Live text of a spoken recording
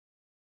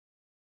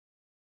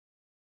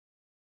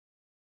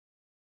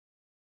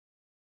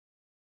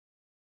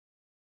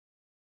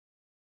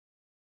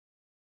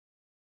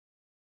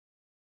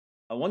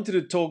I wanted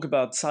to talk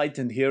about sight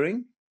and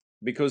hearing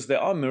because there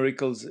are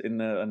miracles in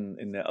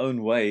their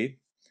own way,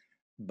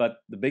 but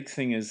the big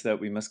thing is that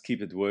we must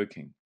keep it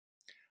working.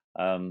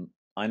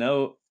 I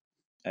know,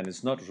 and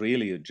it's not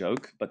really a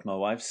joke, but my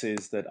wife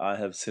says that I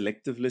have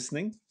selective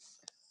listening,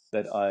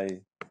 that I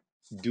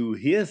do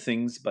hear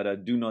things, but I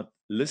do not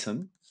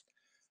listen.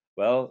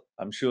 Well,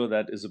 I'm sure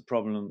that is a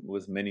problem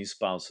with many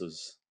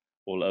spouses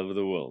all over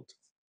the world.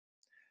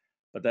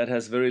 But that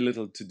has very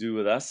little to do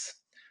with us.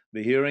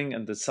 The hearing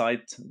and the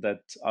sight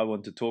that I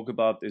want to talk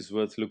about is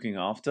worth looking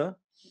after.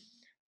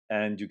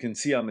 And you can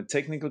see I'm a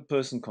technical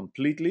person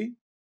completely.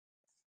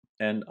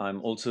 And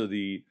I'm also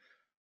the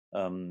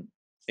um,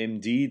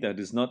 MD, that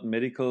is not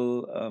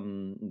medical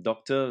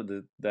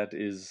doctor, that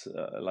is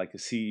like a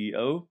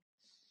CEO.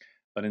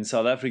 But in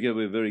South Africa,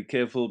 we're very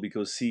careful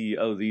because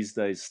CEO these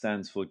days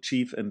stands for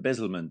Chief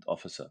Embezzlement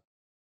Officer.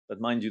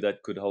 But mind you,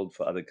 that could hold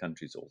for other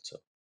countries also.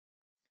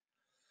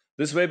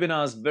 This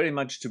webinar is very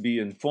much to be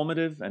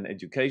informative and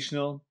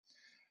educational.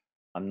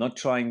 I'm not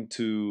trying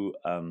to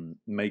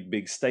make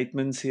big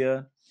statements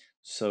here.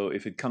 So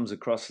if it comes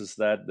across as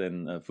that,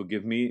 then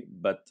forgive me.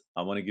 But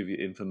I want to give you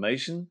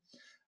information.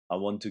 I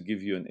want to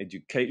give you an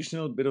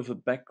educational bit of a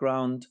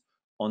background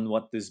on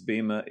what this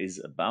Bemer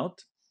is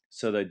about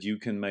so that you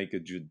can make a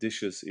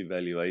judicious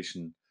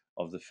evaluation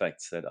of the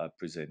facts that I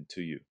present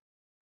to you.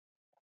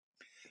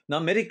 Now,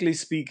 medically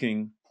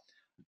speaking,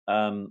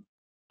 um,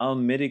 our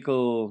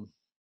medical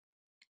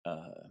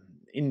uh,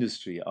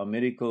 industry, our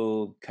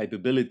medical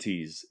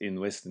capabilities in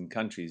Western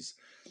countries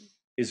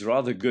is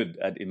rather good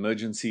at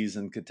emergencies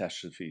and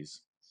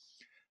catastrophes.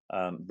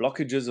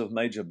 Blockages of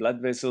major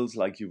blood vessels,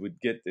 like you would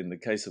get in the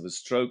case of a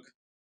stroke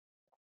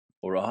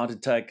or a heart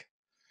attack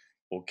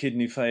or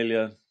kidney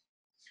failure,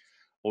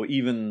 or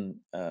even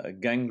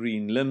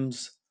gangrene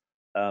limbs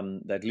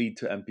that lead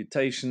to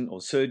amputation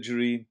or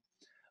surgery,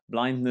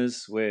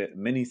 blindness, where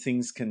many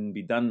things can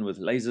be done with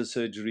laser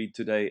surgery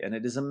today. And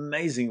it is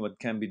amazing what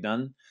can be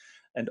done.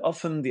 And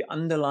often the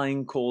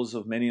underlying cause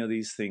of many of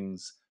these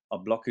things are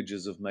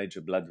blockages of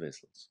major blood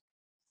vessels.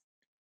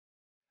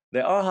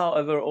 There are,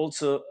 however,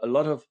 also a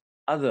lot of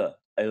other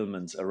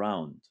ailments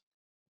around.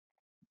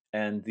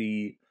 And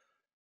the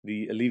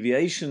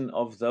alleviation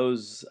of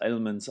those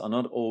ailments are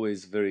not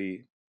always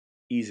very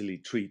easily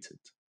treated.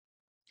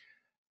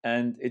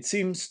 And it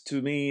seems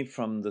to me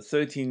from the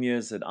 13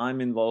 years that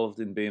I'm involved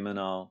in Bemer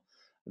now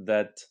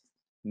that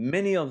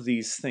many of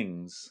these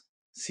things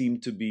seem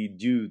to be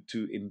due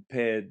to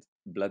impaired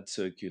blood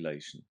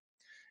circulation.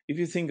 If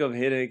you think of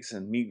headaches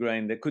and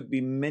migraine, there could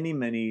be many,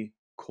 many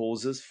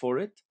causes for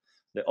it.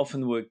 They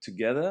often work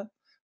together.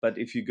 But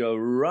if you go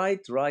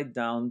right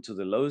down to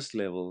the lowest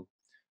level,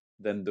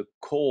 then the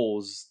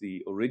cause,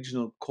 the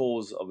original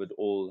cause of it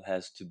all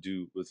has to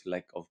do with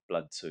lack of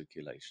blood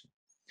circulation.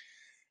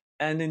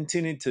 And in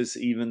tinnitus,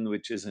 even,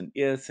 which is an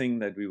ear thing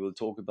that we will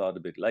talk about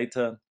a bit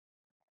later,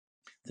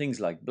 things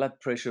like blood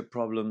pressure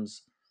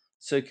problems,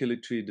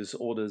 circulatory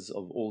disorders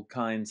of all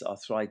kinds,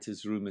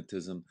 arthritis,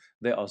 rheumatism,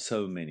 there are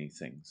so many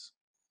things.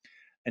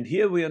 And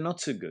here we are not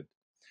so good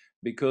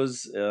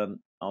because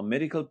our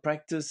medical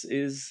practice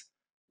is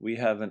we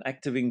have an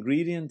active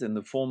ingredient in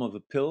the form of a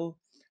pill,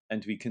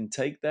 and we can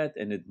take that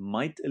and it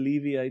might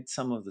alleviate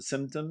some of the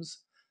symptoms.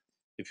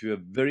 If you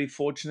are very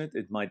fortunate,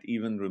 it might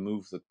even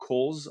remove the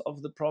cause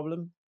of the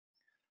problem.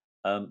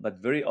 But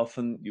very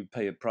often you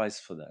pay a price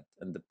for that.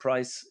 And the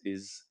price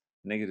is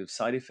negative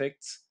side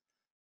effects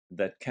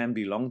that can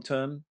be long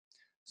term,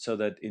 so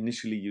that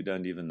initially you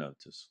don't even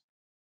notice.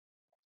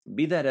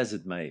 Be that as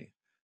it may,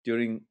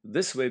 during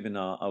this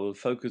webinar, I will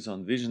focus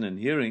on vision and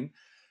hearing.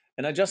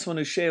 And I just want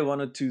to share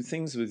one or two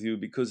things with you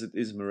because it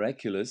is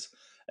miraculous.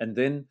 And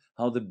then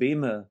how the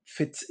Bemer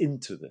fits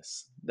into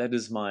this. That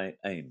is my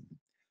aim.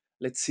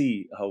 Let's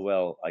see how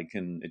well I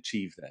can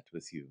achieve that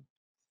with you.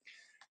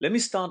 Let me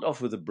start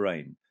off with the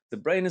brain. The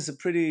brain is a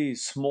pretty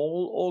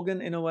small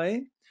organ in a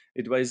way.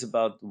 It weighs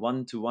about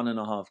 1 to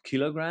 1.5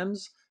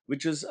 kilograms,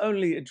 which is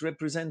only, it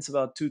represents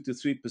about 2 to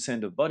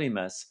 3% of body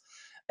mass.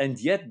 And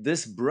yet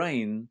this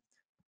brain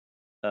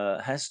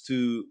has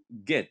to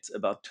get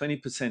about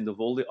 20% of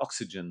all the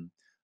oxygen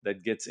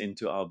that gets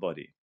into our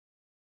body.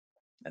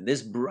 And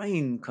this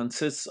brain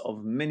consists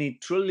of many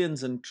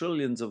trillions and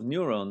trillions of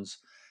neurons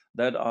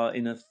that are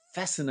in a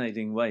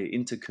fascinating way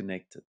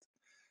interconnected.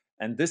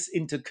 And this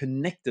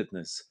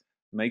interconnectedness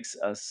makes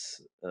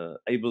us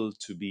able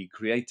to be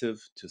creative,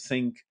 to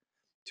think,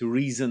 to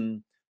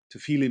reason, to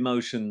feel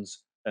emotions,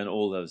 and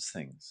all those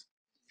things.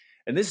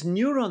 And this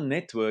neuron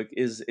network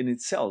is in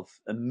itself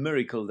a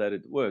miracle that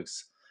it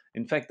works.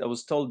 In fact, I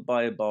was told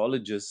by a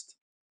biologist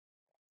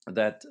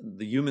that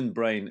the human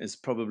brain is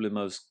probably the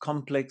most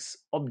complex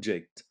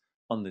object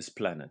on this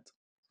planet.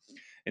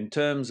 In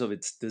terms of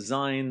its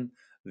design,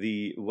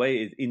 the way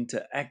it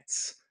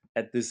interacts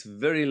at this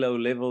very low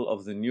level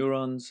of the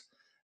neurons.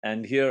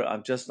 And here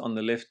I've just on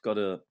the left got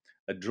a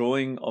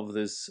drawing of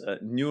this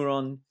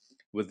neuron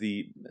with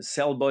the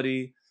cell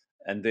body,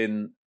 and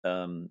then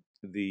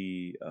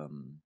the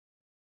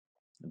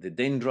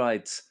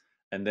dendrites,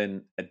 and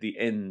then at the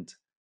end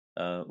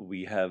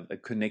we have a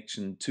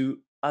connection to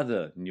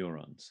other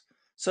neurons.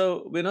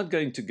 So we're not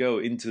going to go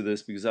into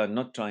this because I'm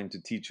not trying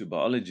to teach you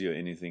biology or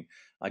anything.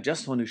 I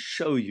just want to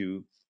show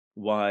you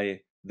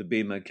why the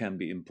Bemer can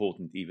be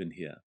important even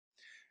here.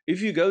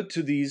 If you go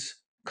to these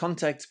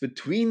contacts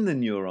between the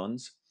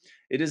neurons,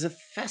 it is a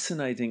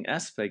fascinating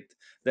aspect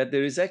that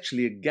there is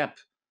actually a gap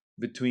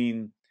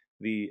between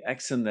the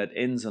axon that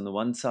ends on the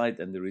one side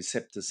and the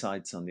receptor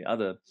sites on the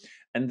other.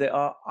 And there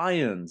are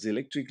ions,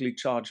 electrically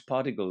charged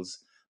particles,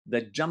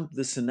 that jump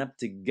the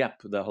synaptic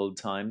gap the whole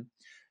time.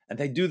 And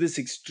they do this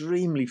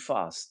extremely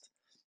fast.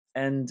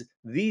 And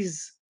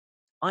these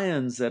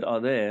ions that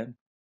are there,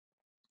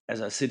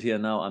 as I sit here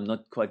now, I'm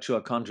not quite sure.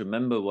 I can't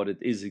remember what it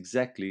is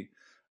exactly.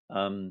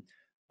 Um,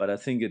 but I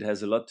think it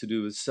has a lot to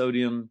do with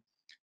sodium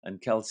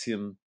and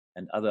calcium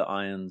and other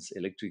ions,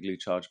 electrically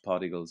charged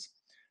particles.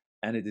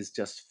 And it is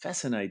just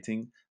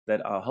fascinating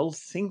that our whole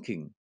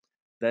thinking,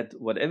 that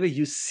whatever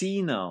you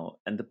see now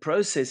and the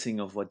processing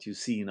of what you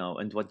see now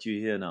and what you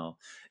hear now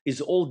is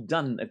all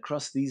done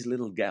across these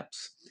little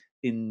gaps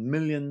in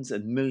millions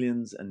and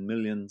millions and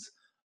millions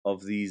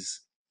of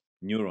these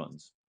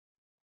neurons.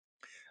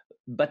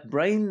 But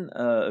brain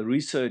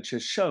research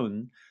has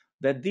shown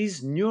that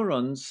these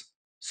neurons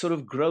sort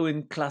of grow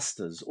in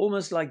clusters,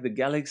 almost like the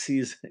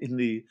galaxies in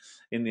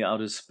the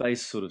outer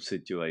space sort of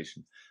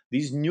situation.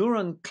 These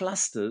neuron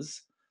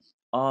clusters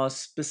are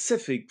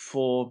specific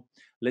for,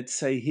 let's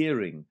say,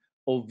 hearing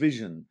or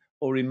vision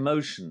or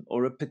emotion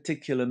or a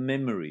particular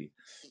memory.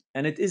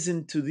 And it is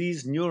into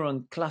these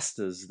neuron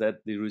clusters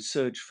that the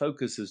research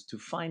focuses to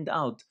find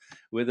out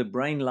where the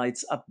brain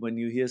lights up when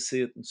you hear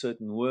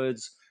certain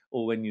words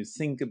or when you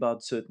think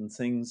about certain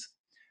things.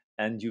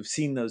 And you've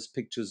seen those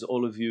pictures,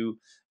 all of you,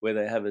 where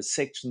they have a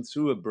section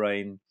through a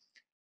brain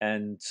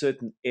and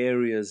certain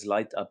areas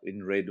light up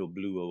in red or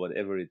blue or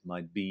whatever it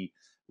might be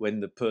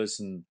when the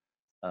person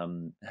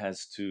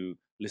has to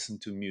listen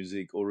to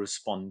music or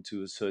respond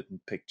to a certain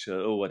picture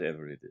or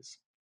whatever it is.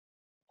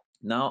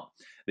 Now,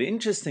 the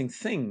interesting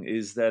thing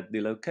is that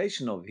the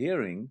location of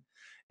hearing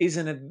is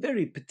in a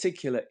very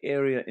particular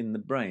area in the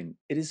brain.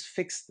 It is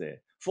fixed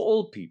there for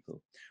all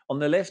people, on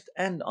the left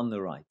and on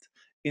the right,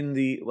 in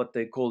the what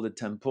they call the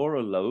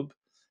temporal lobe,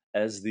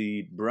 as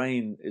the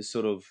brain is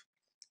sort of,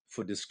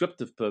 for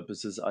descriptive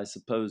purposes, I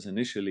suppose,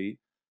 initially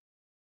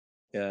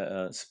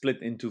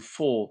split into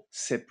four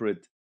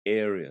separate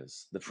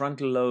areas: the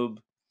frontal lobe,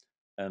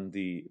 and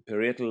the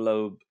parietal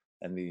lobe,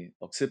 and the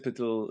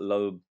occipital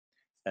lobe,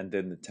 and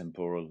then the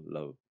temporal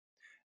lobe.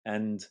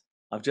 And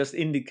I've just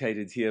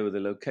indicated here where the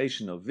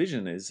location of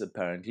vision is,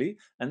 apparently,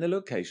 and the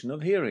location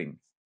of hearing.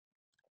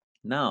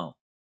 Now,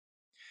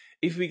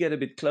 if we get a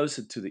bit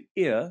closer to the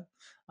ear,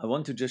 I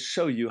want to just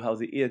show you how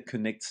the ear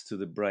connects to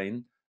the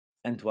brain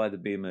and why the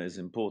Bemer is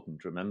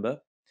important. Remember,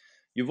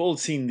 you've all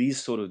seen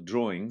these sort of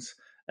drawings,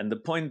 and the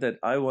point that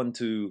I want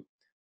to,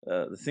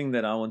 the thing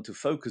that I want to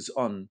focus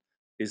on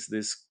is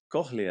this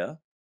cochlea,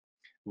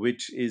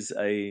 which is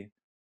a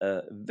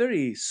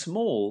very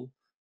small,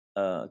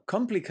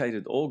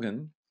 complicated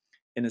organ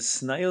in a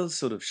snail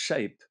sort of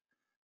shape.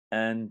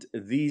 And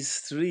these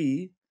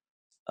three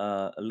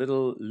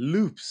little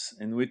loops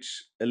in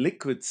which a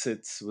liquid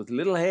sits with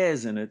little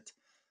hairs in it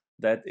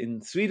that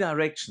in three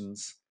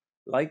directions,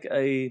 like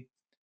a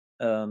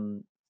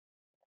um,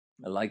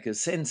 like a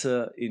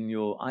sensor in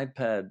your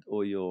iPad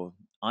or your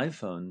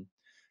iPhone,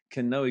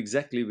 can know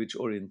exactly which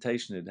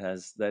orientation it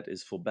has that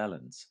is for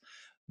balance.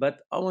 But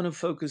I want to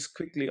focus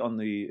quickly on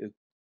the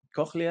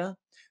cochlea,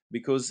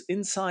 because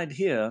inside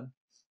here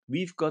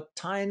we've got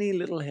tiny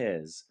little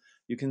hairs.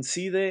 You can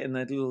see there in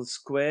that little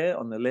square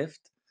on the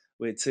left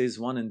where it says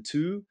 1 and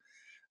 2,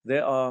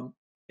 there are,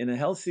 in a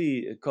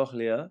healthy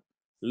cochlea,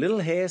 little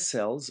hair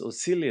cells or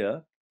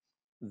cilia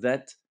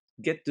that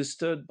get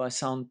disturbed by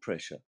sound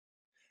pressure.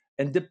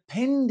 And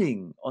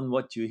depending on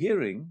what you're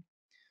hearing,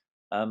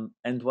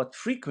 and what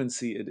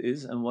frequency it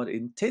is and what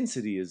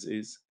intensity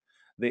is,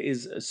 there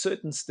is a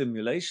certain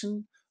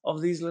stimulation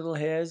of these little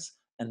hairs,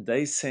 and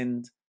they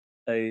send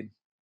a,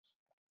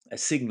 a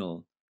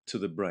signal to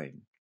the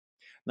brain.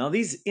 Now,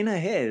 these inner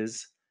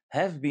hairs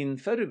have been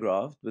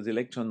photographed with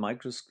electron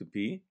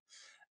microscopy,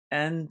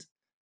 and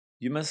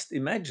you must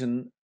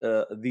imagine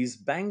these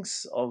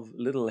banks of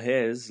little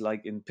hairs,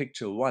 like in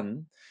picture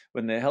one,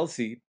 when they're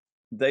healthy,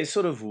 they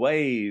sort of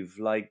wave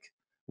like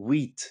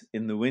wheat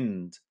in the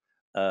wind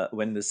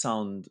when the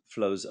sound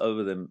flows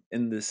over them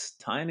in this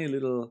tiny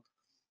little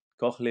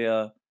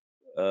cochlea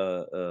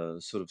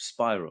sort of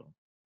spiral.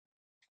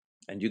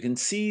 And you can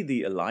see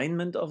the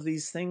alignment of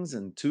these things.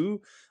 And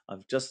two,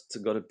 I've just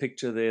got a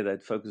picture there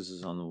that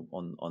focuses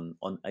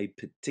on a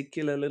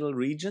particular little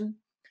region.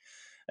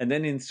 And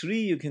then in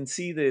three, you can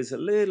see there's a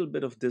little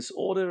bit of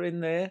disorder in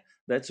there.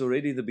 That's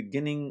already the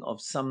beginning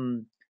of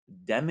some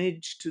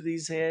damage to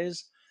these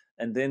hairs.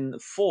 And then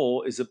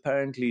four is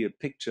apparently a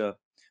picture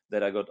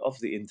that I got off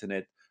the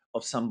internet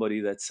of somebody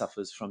that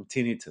suffers from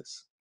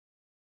tinnitus.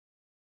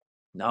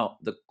 Now,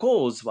 the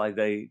cause why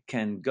they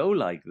can go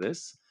like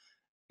this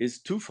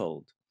is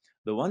twofold.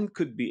 The one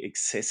could be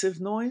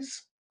excessive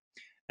noise,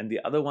 and the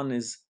other one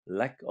is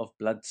lack of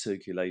blood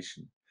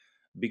circulation.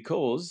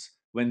 Because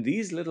when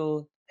these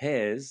little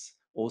hairs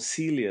or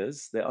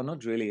cilias, they are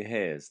not really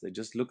hairs, they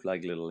just look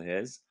like little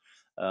hairs,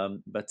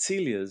 but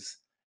cilias,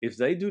 if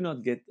they do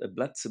not get a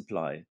blood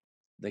supply,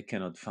 they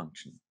cannot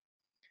function.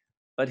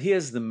 But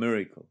here's the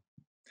miracle.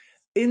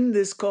 In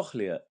this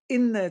cochlea,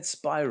 in that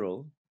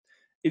spiral,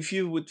 if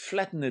you would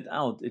flatten it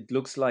out, it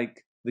looks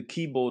like the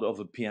keyboard of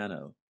a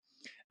piano.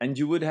 And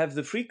you would have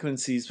the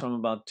frequencies from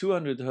about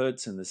 200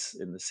 hertz in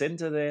the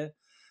center there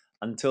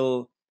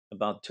until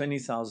about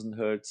 20,000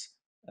 hertz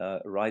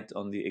right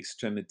on the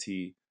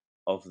extremity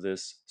of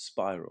this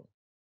spiral.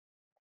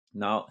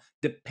 Now,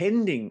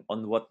 depending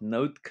on what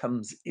note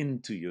comes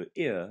into your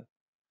ear,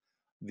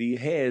 the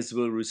hairs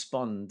will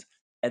respond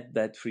at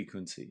that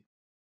frequency.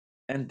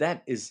 And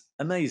that is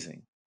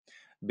amazing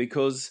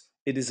because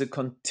it is a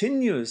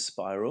continuous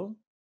spiral.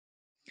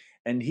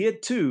 And here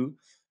too,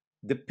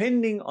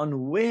 depending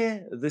on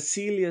where the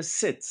cilia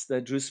sits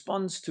that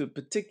responds to a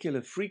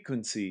particular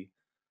frequency,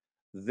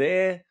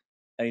 there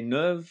a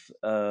nerve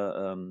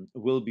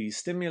will be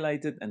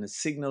stimulated and a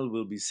signal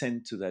will be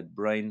sent to that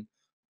brain,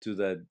 to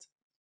that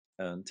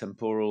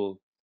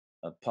temporal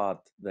part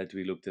that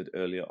we looked at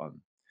earlier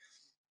on.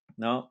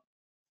 Now,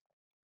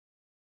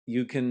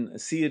 you can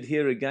see it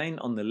here again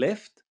on the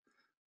left.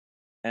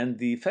 And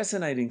the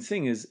fascinating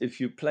thing is,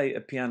 if you play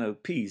a piano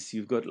piece,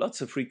 you've got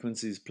lots of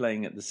frequencies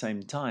playing at the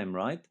same time,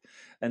 right?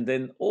 And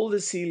then all the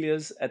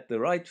cilias at the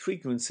right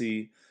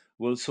frequency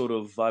will sort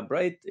of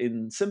vibrate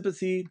in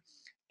sympathy,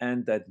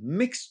 and that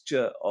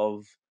mixture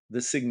of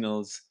the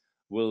signals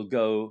will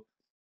go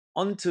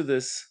onto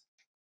this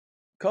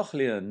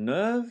cochlear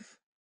nerve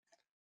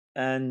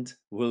and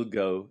will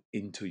go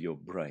into your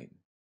brain.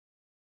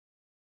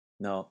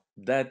 Now,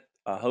 that,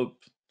 I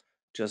hope,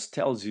 just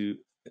tells you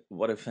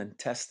what a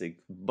fantastic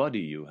body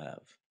you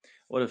have,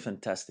 what a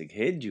fantastic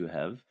head you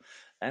have,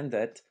 and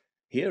that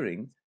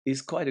hearing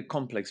is quite a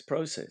complex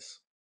process.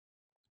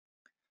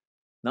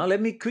 Now,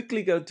 let me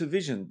quickly go to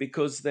vision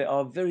because they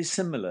are very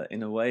similar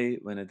in a way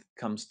when it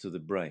comes to the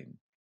brain.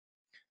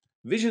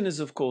 Vision is,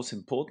 of course,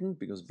 important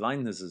because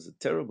blindness is a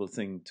terrible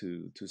thing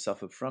to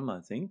suffer from, I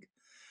think.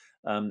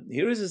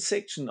 Here is a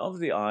section of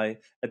the eye.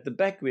 At the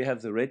back, we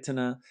have the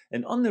retina.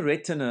 And on the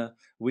retina,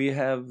 we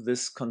have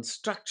this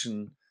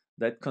construction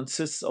that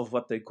consists of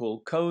what they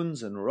call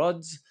cones and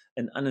rods.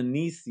 And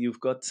underneath, you've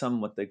got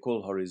some what they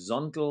call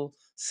horizontal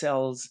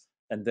cells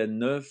and then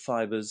nerve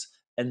fibers.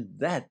 And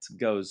that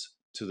goes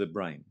to the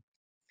brain.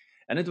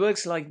 And it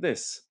works like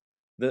this.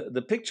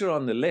 The picture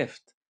on the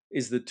left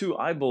is the two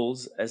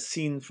eyeballs as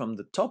seen from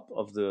the top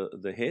of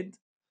the head,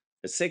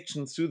 a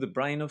section through the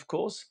brain, of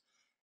course,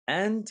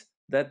 and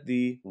that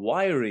the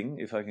wiring,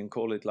 if I can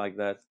call it like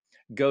that,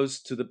 goes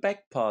to the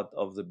back part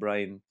of the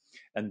brain.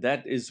 And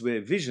that is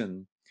where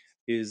vision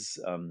is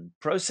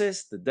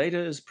processed, the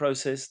data is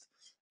processed,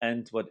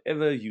 and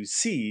whatever you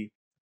see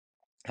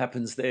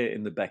happens there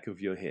in the back of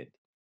your head.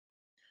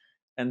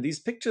 And these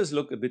pictures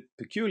look a bit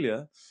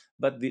peculiar,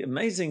 but the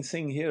amazing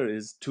thing here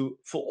is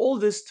for all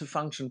this to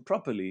function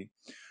properly,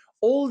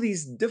 all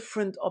these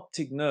different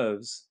optic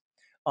nerves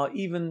are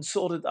even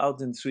sorted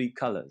out in three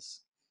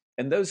colors.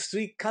 And those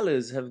three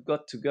colors have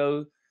got to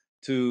go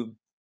to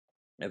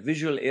a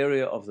visual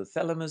area of the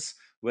thalamus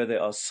where they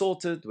are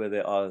sorted, where they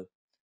are,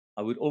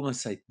 I would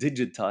almost say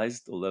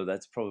digitized, although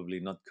that's probably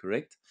not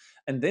correct.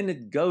 And then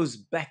it goes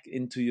back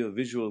into your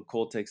visual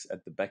cortex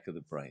at the back of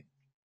the brain.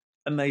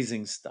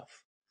 Amazing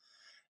stuff.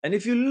 And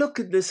if you look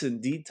at this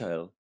in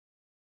detail,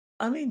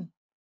 I mean,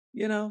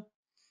 you know,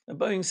 a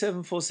Boeing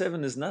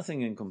 747 is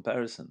nothing in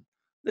comparison.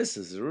 This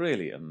is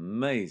really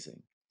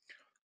amazing.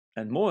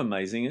 And more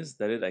amazing is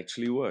that it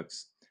actually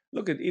works.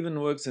 Look, it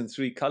even works in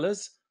three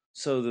colors.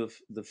 So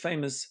the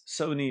famous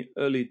Sony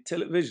early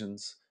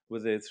televisions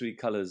with their three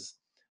colors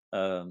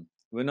were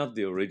not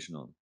the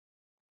original.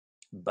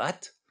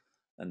 But,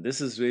 and this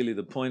is really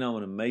the point I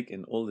want to make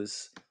in all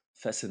this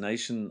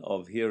fascination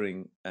of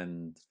hearing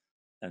and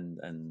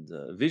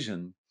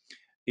vision,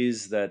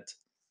 is that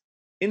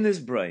in this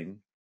brain,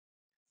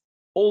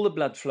 all the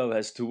blood flow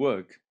has to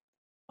work.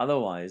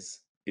 Otherwise,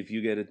 if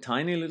you get a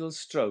tiny little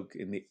stroke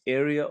in the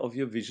area of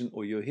your vision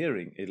or your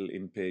hearing, it'll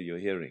impair your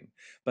hearing.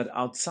 But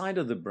outside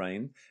of the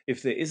brain,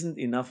 if there isn't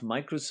enough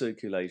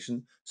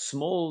microcirculation,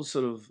 small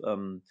sort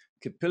of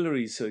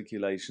capillary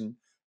circulation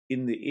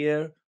in the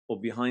ear or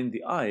behind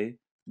the eye,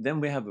 then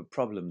we have a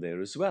problem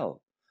there as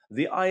well.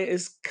 The eye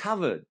is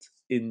covered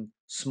in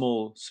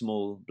small,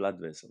 small blood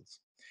vessels.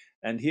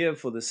 And here,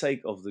 for the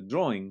sake of the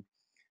drawing,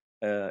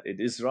 it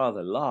is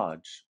rather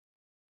large.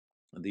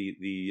 The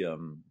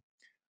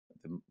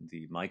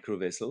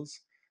microvessels,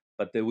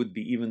 but they would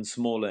be even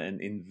smaller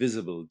and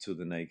invisible to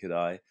the naked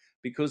eye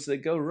because they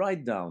go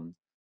right down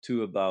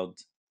to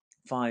about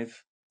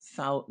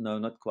 5,000, no,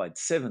 not quite,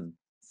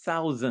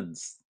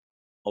 7,000ths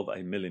of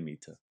a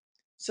millimeter.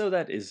 So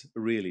that is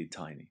really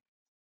tiny.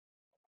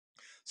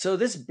 So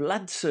this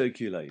blood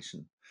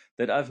circulation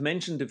that I've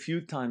mentioned a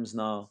few times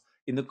now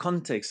in the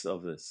context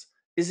of this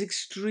is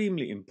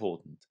extremely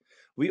important.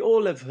 We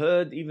all have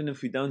heard, even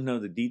if we don't know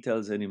the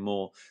details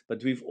anymore,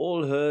 but we've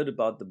all heard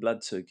about the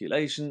blood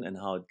circulation and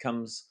how it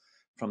comes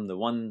from the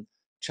one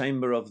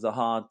chamber of the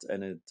heart,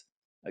 and it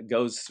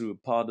goes through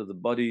a part of the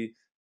body.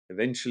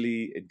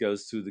 Eventually, it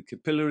goes through the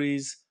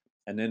capillaries,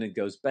 and then it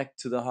goes back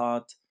to the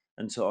heart,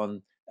 and so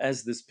on,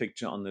 as this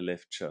picture on the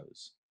left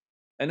shows.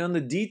 And on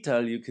the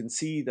detail, you can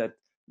see that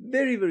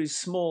very, very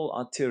small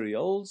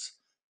arterioles,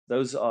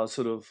 those are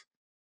sort of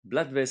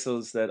blood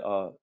vessels that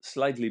are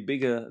slightly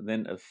bigger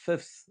than a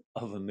fifth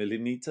of a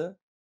millimeter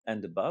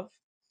and above.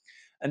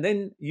 And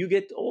then you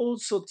get all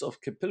sorts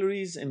of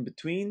capillaries in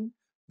between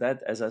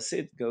that, as I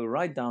said, go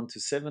right down to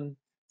 7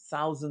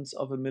 thousandths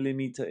of a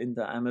millimeter in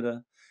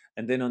diameter.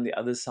 And then on the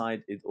other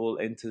side, it all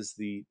enters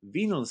the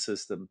venal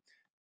system,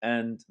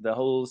 and the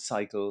whole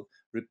cycle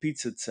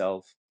repeats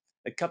itself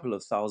a couple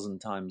of thousand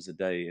times a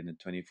day in a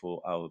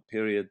 24-hour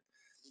period.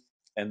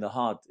 And the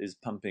heart is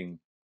pumping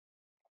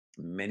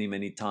many,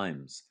 many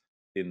times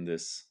in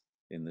this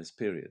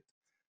period.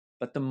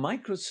 But the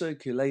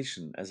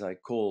microcirculation, as I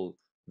call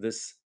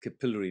this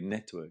capillary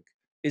network,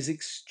 is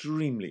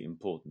extremely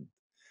important.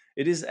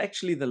 It is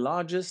actually the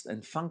largest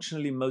and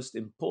functionally most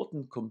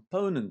important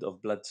component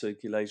of blood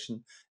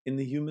circulation in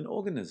the human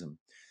organism.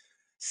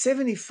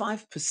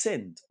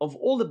 75% of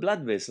all the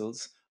blood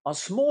vessels are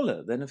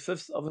smaller than a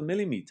fifth of a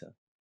millimeter.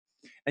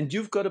 And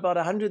you've got about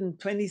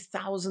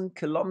 120,000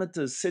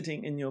 kilometers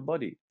sitting in your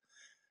body.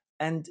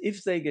 And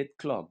if they get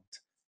clogged,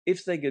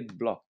 if they get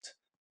blocked,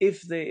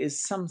 if there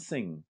is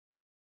something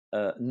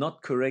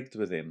not correct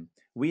with them,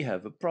 we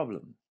have a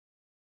problem.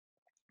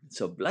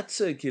 So, blood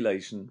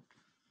circulation,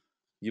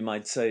 you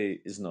might say,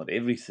 is not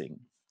everything.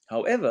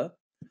 However,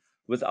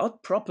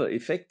 without proper,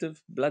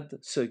 effective blood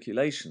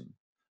circulation,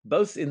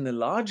 both in the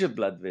larger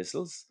blood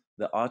vessels,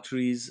 the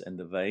arteries and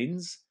the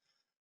veins,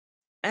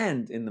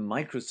 and in the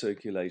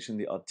microcirculation,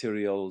 the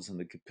arterioles and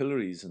the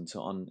capillaries and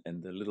so on,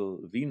 and the little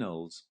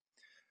venoles,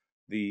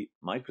 the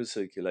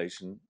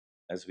microcirculation,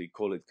 as we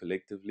call it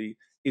collectively,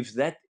 if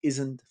that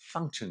isn't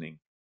functioning,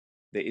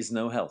 there is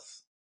no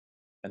health.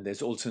 And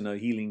there's also no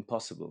healing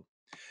possible,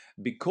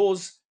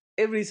 because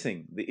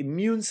everything, the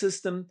immune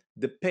system,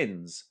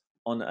 depends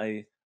on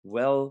a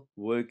well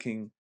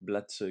working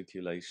blood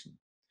circulation.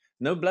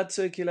 No blood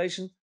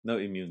circulation, no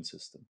immune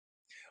system.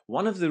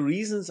 One of the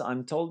reasons,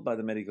 I'm told by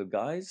the medical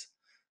guys,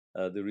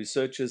 the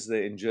researchers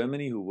there in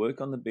Germany who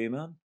work on the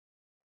Bemer,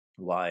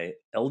 why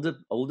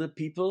older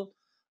people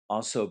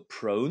are so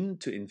prone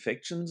to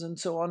infections and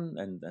so on,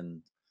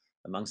 and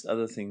amongst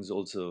other things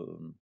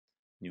also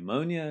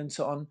pneumonia and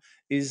so on,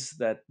 is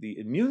that the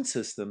immune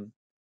system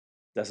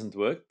doesn't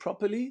work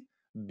properly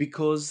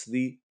because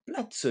the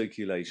blood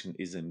circulation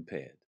is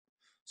impaired.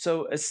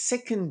 So a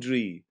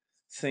secondary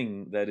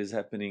thing that is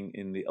happening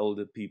in the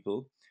older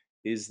people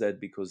is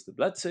that because the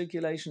blood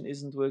circulation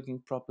isn't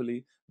working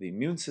properly, the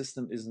immune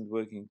system isn't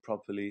working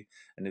properly,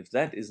 and if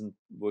that isn't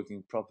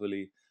working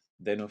properly,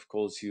 then of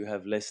course you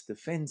have less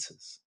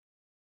defenses.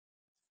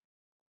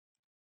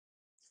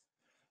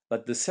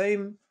 But the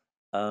same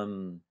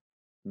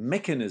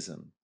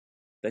mechanism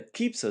that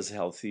keeps us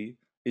healthy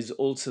is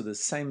also the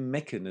same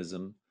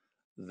mechanism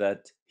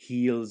that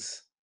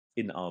heals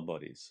in our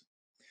bodies.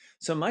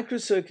 So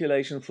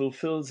microcirculation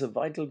fulfills a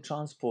vital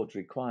transport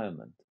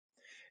requirement.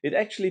 It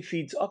actually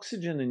feeds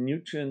oxygen and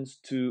nutrients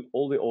to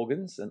all the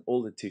organs and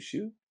all the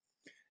tissue.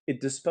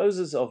 It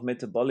disposes of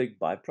metabolic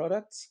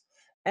byproducts,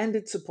 and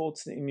it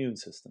supports the immune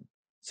system.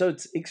 So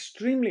it's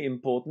extremely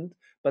important,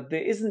 but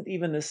there isn't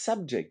even a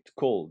subject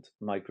called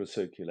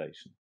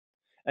microcirculation.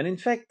 And in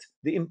fact,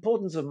 the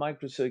importance of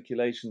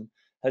microcirculation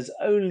has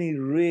only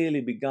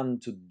really begun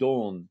to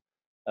dawn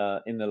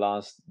in the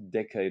last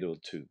decade or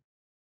two.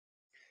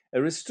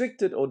 A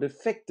restricted or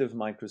defective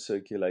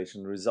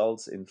microcirculation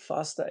results in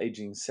faster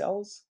aging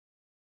cells.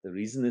 The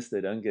reason is they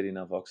don't get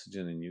enough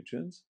oxygen and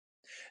nutrients.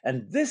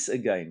 And this,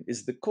 again,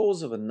 is the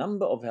cause of a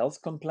number of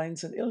health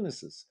complaints and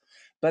illnesses.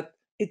 But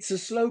it's a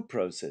slow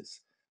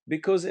process,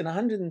 because in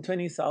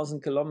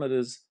 120,000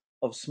 kilometers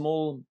of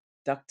small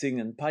ducting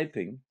and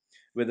piping,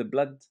 where the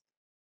blood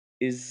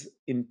is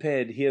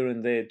impaired here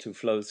and there to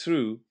flow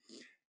through,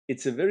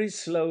 it's a very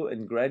slow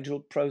and gradual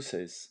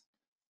process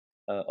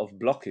of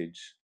blockage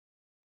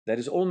that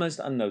is almost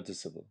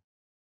unnoticeable.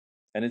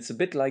 And it's a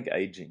bit like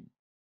aging.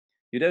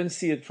 You don't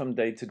see it from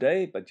day to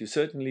day, but you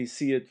certainly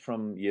see it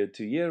from year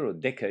to year or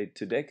decade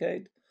to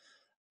decade.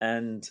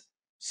 And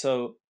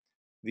so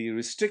the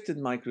restricted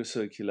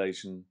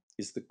microcirculation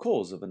is the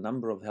cause of a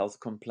number of health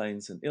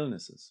complaints and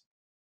illnesses.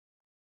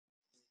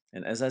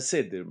 And as I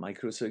said, the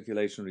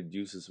microcirculation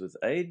reduces with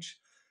age,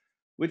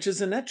 which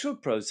is a natural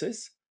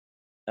process,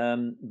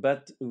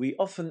 but we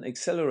often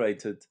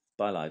accelerate it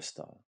by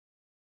lifestyle.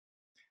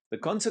 The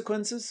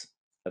consequences: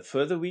 a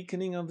further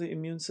weakening of the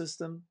immune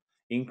system,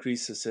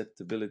 increased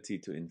susceptibility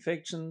to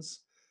infections,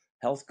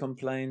 health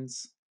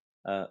complaints.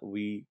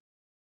 We,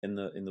 in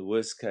the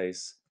worst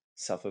case,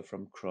 suffer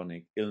from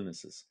chronic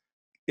illnesses.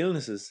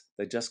 Illnesses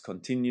that just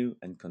continue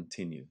and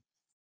continue.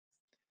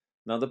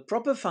 Now, the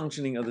proper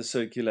functioning of the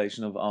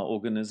circulation of our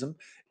organism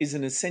is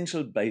an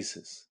essential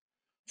basis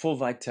for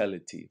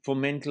vitality, for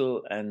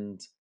mental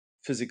and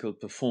physical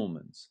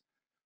performance,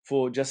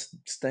 for just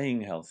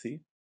staying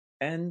healthy,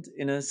 and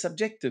in a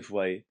subjective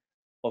way,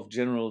 of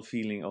general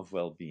feeling of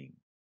well-being.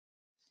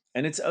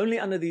 And it's only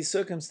under these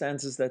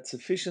circumstances that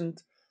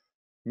sufficient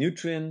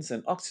nutrients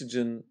and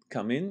oxygen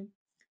come in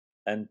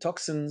and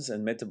toxins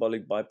and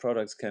metabolic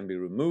byproducts can be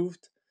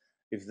removed.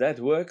 If that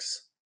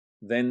works,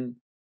 then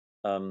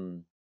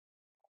um,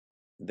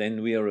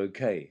 then we are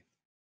okay.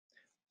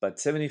 But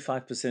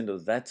 75%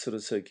 of that sort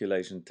of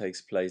circulation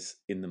takes place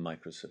in the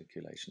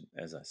microcirculation,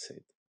 as I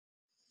said.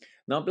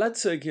 Now, blood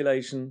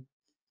circulation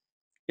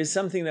is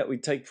something that we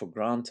take for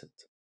granted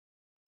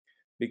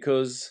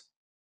because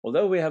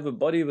although we have a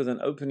body with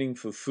an opening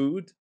for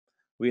food,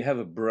 we have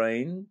a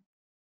brain,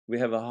 we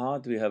have a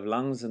heart, we have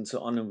lungs, and so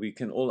on, and we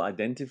can all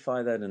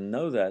identify that and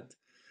know that.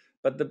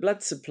 But the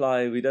blood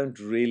supply, we don't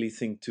really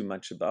think too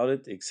much about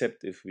it,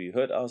 except if we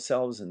hurt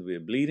ourselves and we're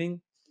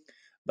bleeding.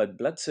 But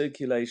blood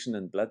circulation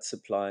and blood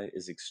supply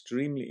is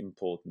extremely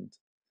important,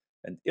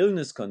 and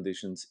illness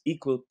conditions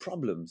equal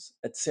problems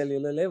at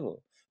cellular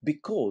level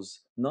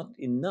because not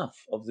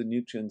enough of the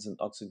nutrients and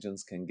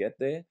oxygens can get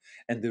there,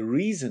 and the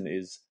reason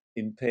is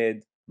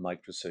impaired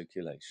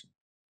microcirculation.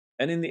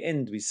 And in the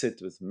end, we sit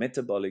with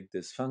metabolic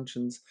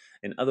dysfunctions.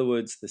 In other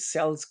words, the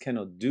cells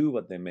cannot do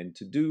what they're meant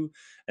to do.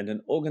 And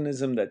an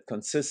organism that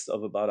consists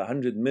of about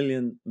 100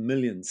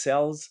 million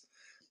cells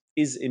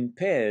is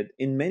impaired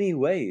in many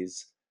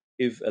ways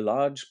if a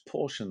large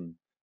portion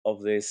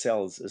of their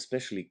cells,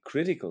 especially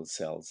critical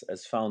cells,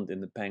 as found in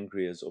the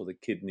pancreas or the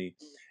kidney,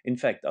 in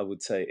fact, I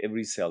would say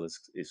every cell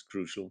is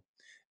crucial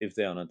if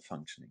they are not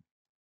functioning.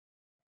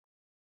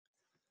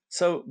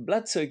 So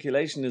blood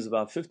circulation is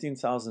about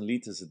 15,000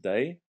 liters a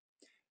day,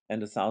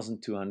 and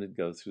 1,200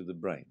 go through the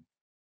brain.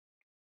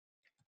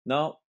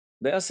 Now,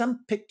 there are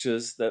some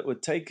pictures that were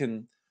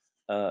taken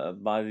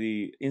by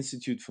the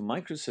Institute for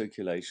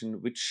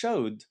Microcirculation, which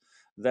showed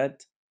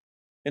that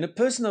in a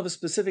person of a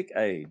specific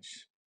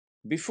age,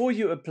 before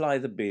you apply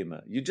the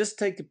Bemer, you just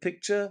take a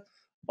picture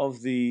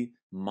of the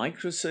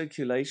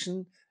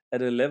microcirculation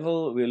at a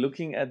level. We're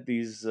looking at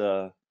these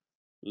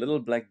little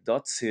black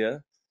dots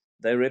here.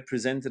 They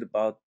represented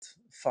about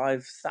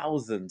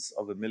 5,000ths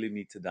of a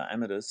millimeter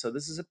diameter. So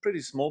this is a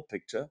pretty small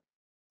picture.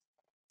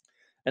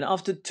 And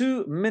after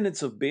 2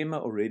 minutes of Bemer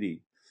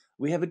already,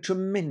 we have a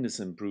tremendous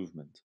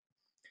improvement.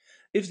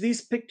 If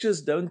these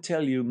pictures don't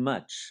tell you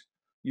much,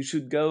 you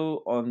should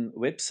go on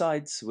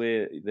websites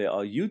where there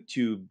are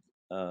YouTube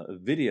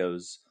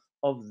videos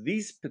of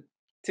these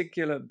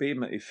particular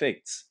Bemer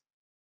effects,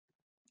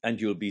 and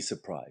you'll be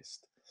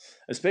surprised.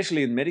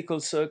 Especially in medical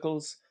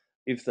circles,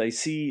 if they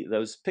see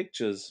those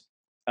pictures,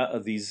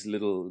 these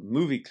little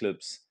movie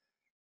clips,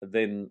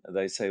 then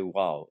they say,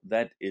 wow,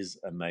 that is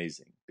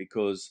amazing.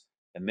 Because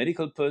a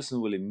medical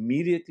person will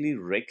immediately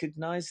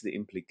recognize the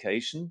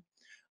implication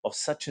of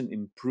such an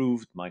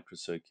improved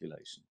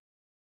microcirculation.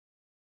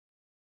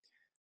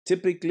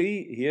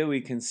 Typically, here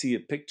we can see a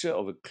picture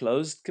of a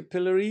closed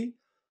capillary.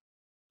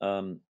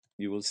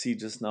 You will see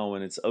just now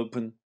when it's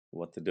open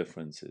what the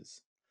difference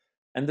is.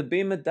 And the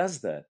Bemer does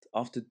that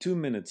after 2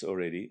 minutes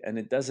already, and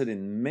it does it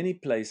in many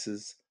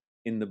places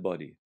in the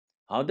body.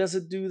 How does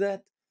it do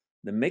that?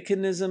 The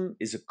mechanism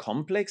is a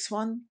complex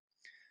one,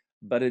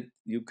 but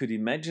you could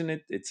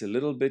imagine it's a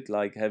little bit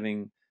like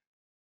having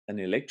an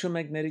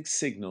electromagnetic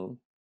signal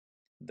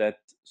that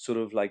sort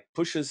of like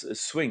pushes a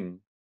swing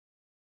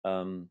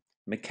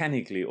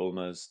mechanically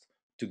almost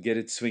to get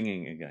it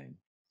swinging again.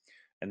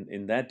 And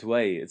in that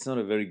way, it's not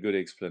a very good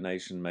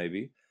explanation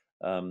maybe.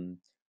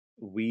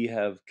 We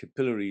have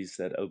capillaries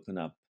that open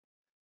up.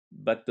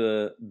 But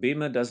the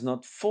Bemer does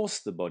not force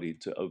the body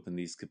to open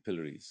these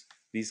capillaries.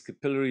 These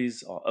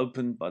capillaries are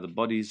opened by the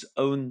body's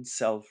own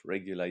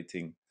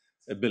self-regulating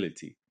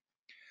ability.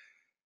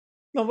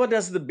 Now, what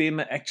does the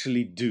Bemer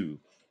actually do?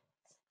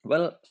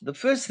 Well, the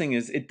first thing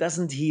is it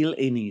doesn't heal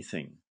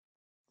anything.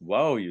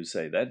 Wow, you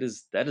say, that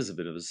is a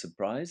bit of a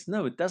surprise.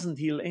 No, it doesn't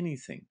heal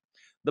anything.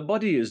 The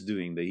body is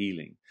doing the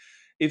healing.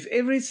 If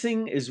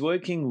everything is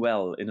working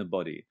well in a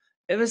body,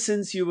 ever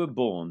since you were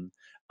born,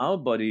 our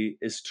body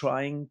is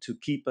trying to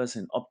keep us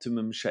in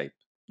optimum shape.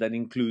 That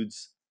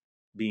includes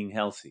being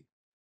healthy.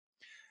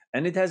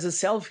 And it has a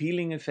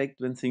self-healing effect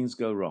when things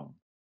go wrong.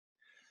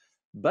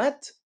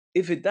 But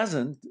if it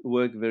doesn't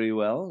work very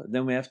well,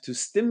 then we have to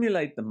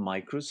stimulate the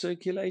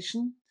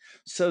microcirculation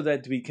so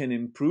that we can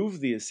improve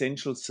the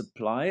essential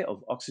supply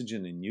of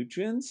oxygen and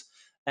nutrients,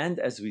 and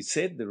as we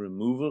said, the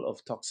removal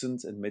of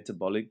toxins and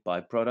metabolic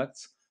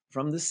byproducts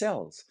from the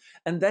cells.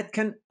 And that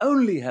can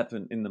only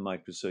happen in the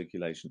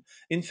microcirculation.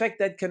 In fact,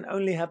 that can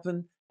only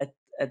happen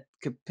at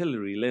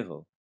capillary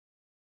level.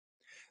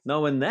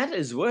 Now, when that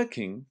is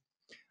working,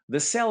 the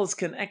cells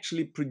can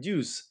actually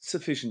produce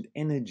sufficient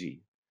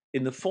energy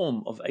in the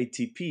form of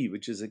ATP,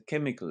 which is a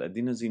chemical,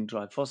 adenosine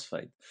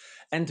triphosphate.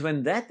 And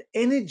when that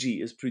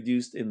energy is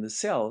produced in the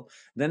cell,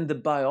 then the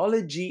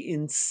biology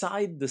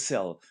inside the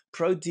cell,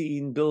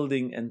 protein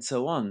building and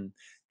so on,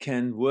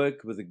 can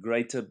work with a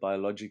greater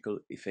biological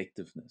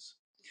effectiveness.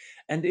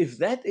 And if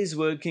that is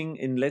working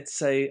in, let's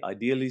say,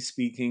 ideally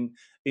speaking,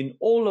 in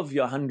all of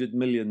your 100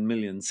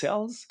 million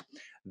cells,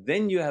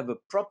 then you have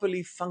a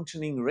properly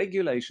functioning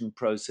regulation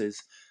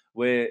process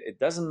where it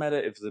doesn't matter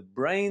if the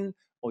brain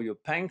or your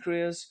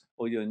pancreas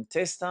or your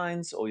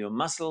intestines or your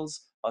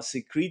muscles are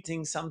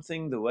secreting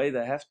something the way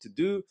they have to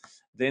do,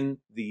 then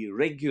the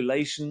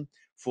regulation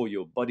for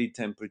your body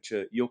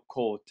temperature, your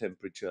core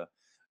temperature,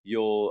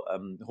 your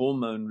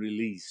hormone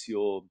release,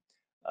 your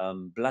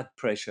blood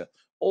pressure,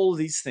 all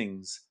these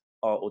things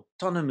are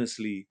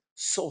autonomously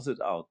sorted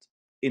out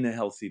in a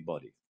healthy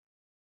body.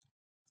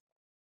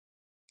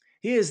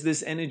 Here's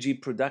this energy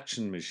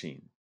production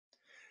machine.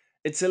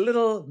 It's a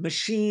little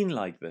machine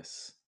like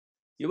this.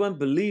 You won't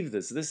believe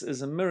this. This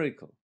is a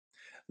miracle.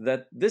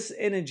 That this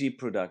energy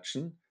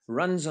production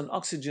runs on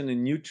oxygen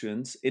and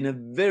nutrients in a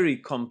very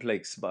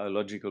complex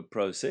biological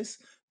process,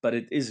 but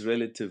it is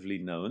relatively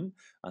known.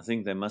 I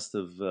think they must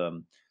have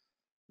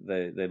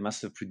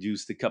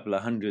produced a couple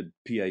of hundred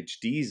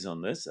PhDs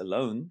on this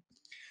alone.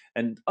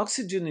 And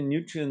oxygen and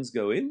nutrients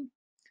go in,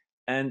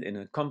 and in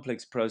a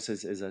complex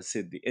process, as I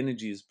said, the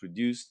energy is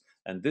produced,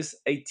 and this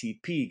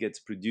ATP gets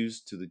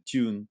produced to the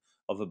tune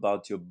of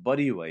about your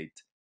body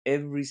weight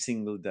every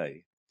single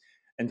day.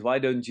 And why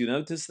don't you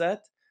notice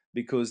that?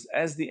 Because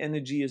as the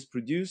energy is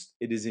produced,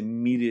 it is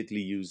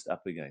immediately used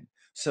up again.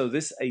 So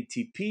this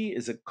ATP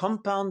is a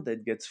compound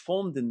that gets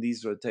formed in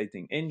these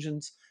rotating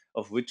engines,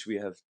 of which we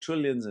have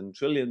trillions and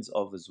trillions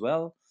of as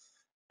well.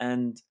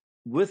 And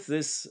with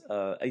this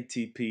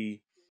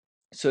ATP,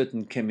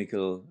 certain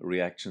chemical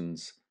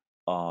reactions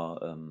are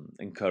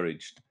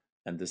encouraged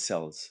and the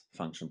cells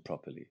function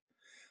properly.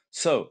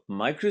 So,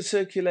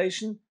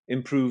 microcirculation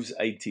improves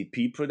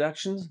ATP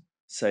production,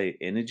 say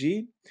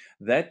energy.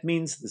 That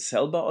means the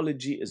cell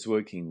biology is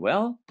working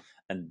well,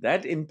 and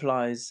that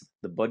implies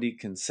the body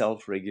can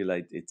self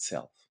regulate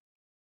itself.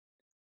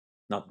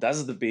 Now,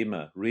 does the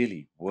Bemer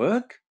really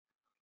work?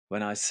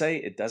 When I say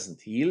it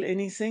doesn't heal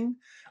anything,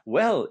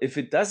 well, if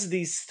it does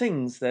these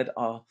things that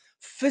are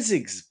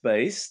physics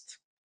based,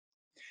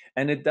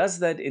 and it does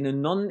that in a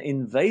non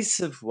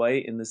invasive way,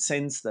 in the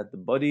sense that the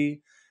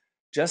body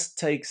just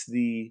takes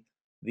the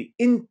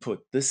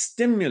input, the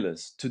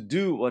stimulus to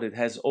do what it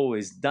has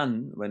always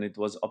done when it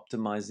was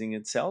optimizing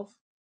itself,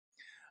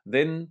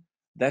 then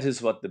that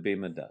is what the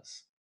Bemer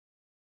does.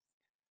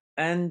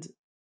 And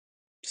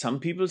some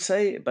people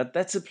say, but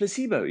that's a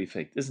placebo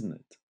effect, isn't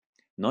it?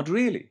 Not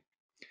really.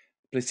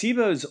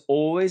 Placebo is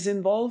always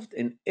involved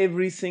in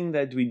everything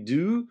that we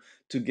do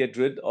to get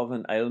rid of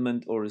an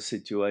ailment or a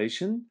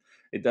situation.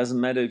 It doesn't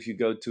matter if you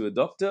go to a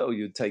doctor or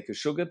you take a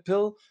sugar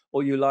pill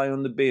or you lie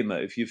on the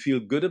Bemer. If you feel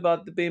good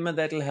about the Bemer,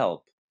 that'll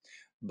help.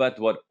 But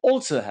what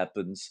also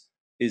happens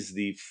is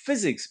the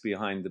physics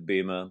behind the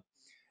Bemer,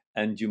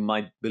 and you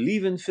might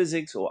believe in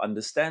physics or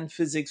understand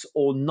physics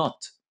or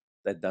not.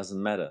 That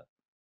doesn't matter.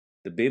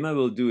 The Bemer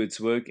will do its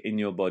work in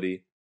your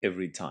body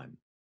every time.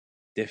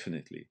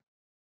 Definitely.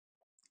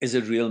 Is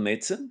it real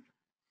medicine?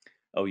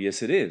 Oh,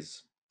 yes, it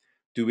is.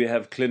 Do we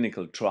have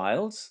clinical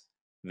trials?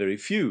 Very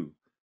few,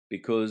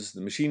 because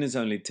the machine is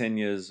only 10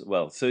 years,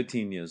 well,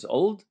 13 years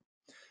old,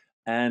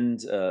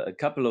 and a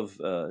couple of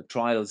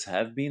trials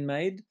have been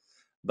made.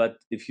 But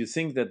if you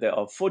think that there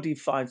are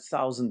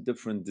 45,000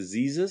 different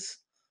diseases,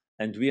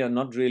 and we are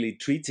not really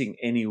treating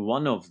any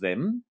one of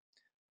them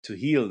to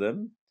heal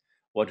them,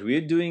 what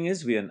we're doing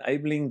is we're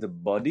enabling the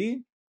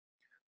body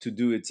to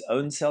do its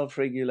own self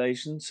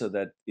regulation so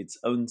that its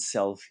own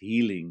self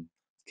healing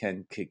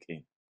can kick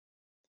in.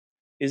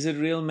 Is it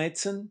real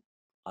medicine?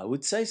 I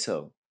would say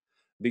so,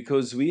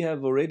 because we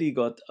have already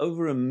got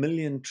over 1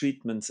 million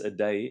treatments a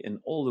day in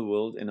all the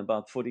world in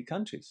about 40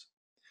 countries.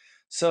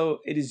 So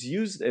it is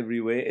used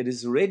everywhere. It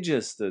is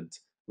registered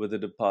with the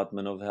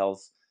Department of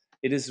Health.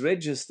 It is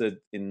registered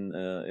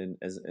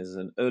as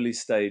an early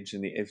stage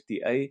in the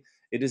FDA.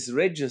 It is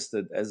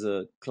registered as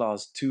a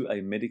Class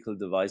 2A medical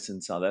device in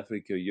South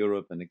Africa,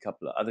 Europe, and a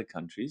couple of other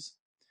countries.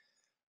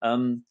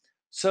 Um,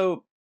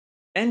 so,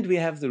 and we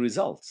have the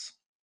results.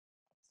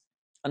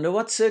 Under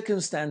what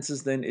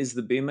circumstances then is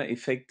the Bemer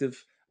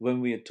effective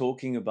when we are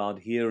talking about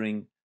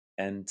hearing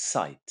and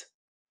sight?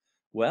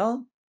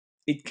 Well,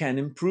 it can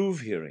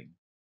improve hearing.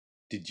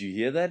 Did you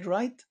hear that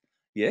right?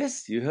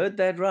 Yes, you heard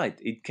that right.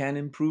 It can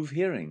improve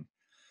hearing.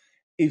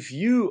 If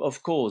you,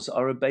 of course,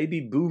 are a baby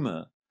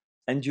boomer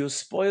and you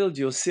spoiled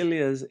your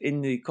cilia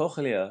in the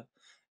cochlea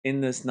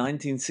in this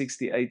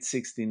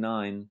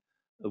 1968-69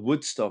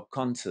 Woodstock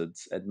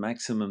concerts at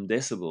maximum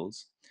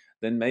decibels,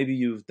 then maybe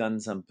you've done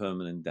some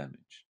permanent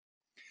damage.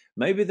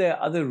 Maybe there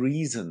are other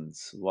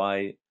reasons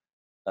why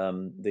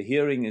the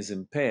hearing is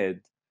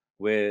impaired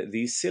where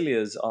these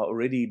cilia are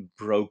already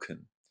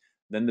broken.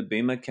 Then the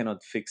Bemer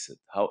cannot fix it.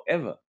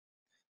 However,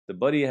 the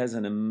body has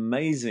an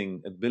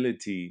amazing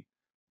ability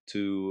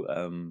to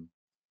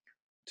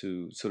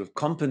to sort of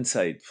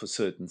compensate for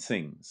certain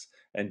things.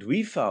 And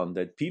we found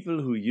that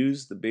people who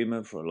use the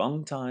Bemer for a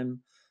long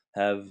time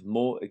have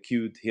more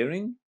acute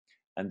hearing,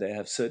 and they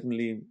have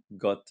certainly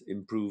got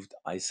improved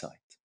eyesight.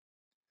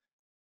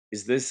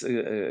 Is this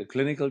a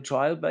clinical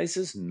trial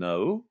basis?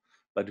 No,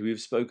 but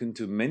we've spoken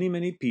to many,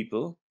 many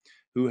people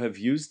who have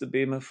used the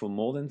Bemer for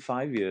more than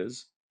 5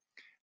 years.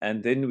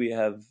 And then we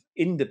have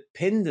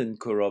independent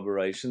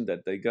corroboration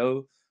that they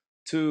go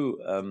to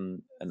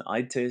an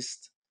eye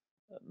test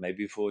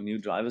maybe for a new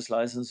driver's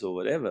license or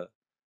whatever,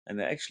 and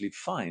they actually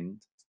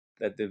find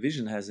that their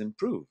vision has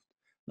improved.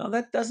 Now,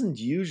 that doesn't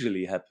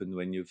usually happen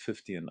when you're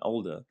 50 and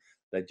older,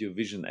 that your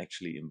vision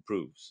actually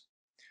improves.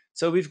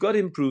 So we've got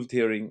improved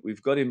hearing,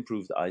 we've got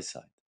improved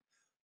eyesight.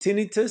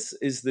 Tinnitus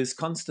is this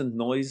constant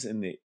noise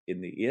in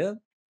the ear.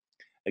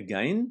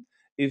 Again,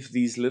 if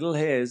these little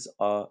hairs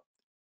are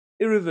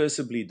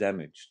irreversibly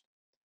damaged,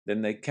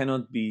 then they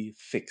cannot be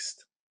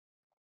fixed.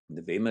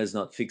 The Bemer is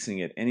not fixing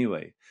it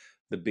anyway.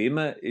 The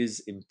Bemer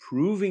is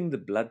improving the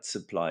blood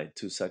supply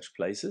to such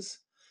places,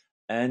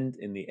 and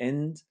in the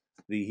end,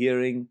 the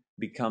hearing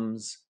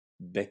becomes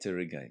better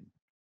again.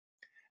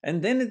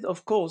 And then,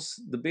 of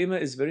course, the Bemer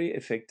is very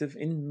effective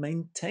in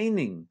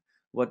maintaining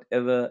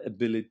whatever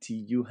ability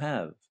you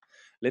have.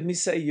 Let me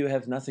say you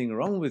have nothing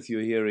wrong with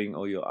your hearing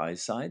or your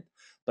eyesight,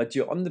 but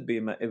you're on the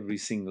Bemer every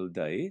single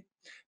day.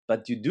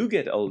 But you do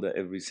get older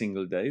every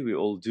single day. We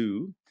all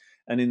do.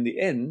 And in the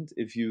end,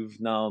 if you've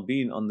now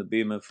been on the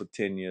Bemer for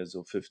 10 years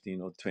or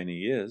 15 or 20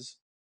 years,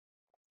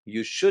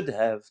 you should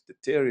have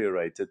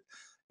deteriorated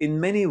in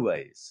many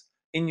ways,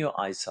 in your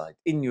eyesight,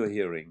 in your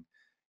hearing,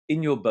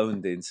 in your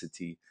bone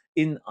density,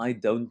 in I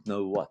don't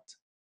know what.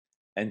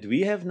 And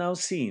we have now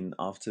seen,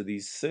 after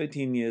these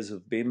 13 years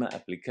of Bemer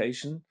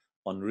application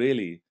on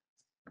really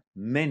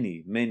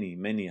many, many,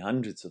 many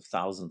hundreds of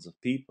thousands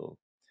of people,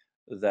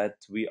 that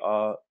we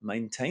are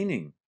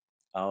maintaining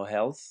our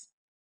health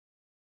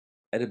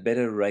at a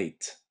better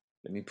rate.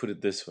 Let me put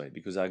it this way,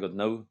 because I got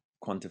no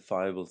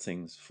quantifiable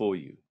things for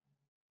you.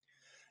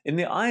 In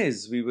the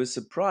eyes, we were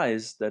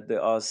surprised that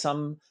there are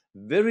some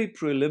very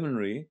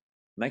preliminary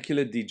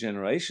macular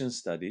degeneration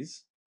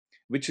studies,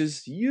 which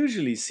is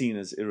usually seen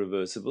as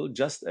irreversible,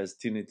 just as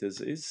tinnitus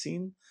is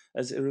seen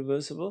as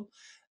irreversible.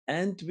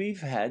 And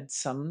we've had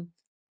some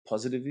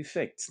positive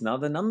effects. Now,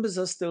 the numbers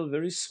are still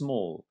very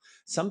small.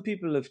 Some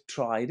people have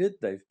tried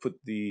it. They've put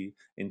the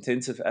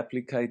intensive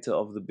applicator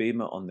of the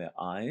Bemer on their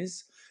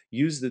eyes,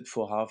 used it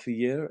for half a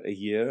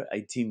year,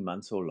 18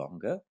 months or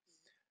longer,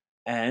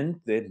 and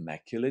their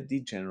macular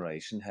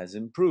degeneration has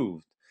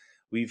improved.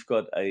 We've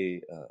got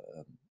a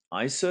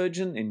eye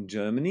surgeon in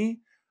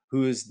Germany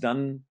who has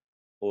done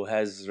or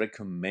has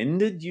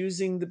recommended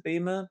using the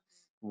Bemer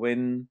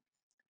when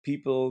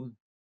people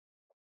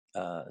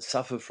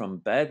suffer from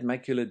bad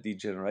macular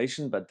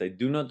degeneration, but they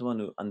do not want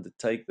to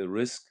undertake the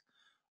risk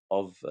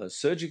of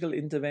surgical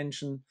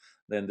intervention.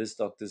 Then this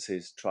doctor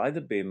says, try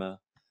the Bemer.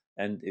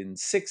 And in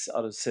 6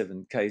 out of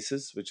 7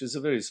 cases, which is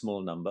a very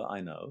small number,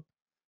 I know,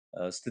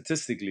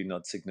 statistically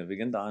not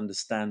significant, I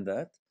understand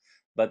that.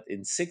 But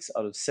in 6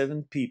 out of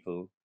 7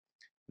 people,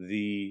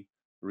 the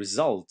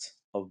result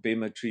of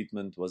Bemer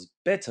treatment was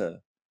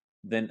better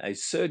than a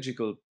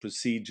surgical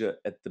procedure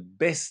at the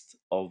best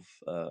of,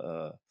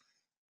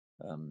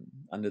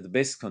 under the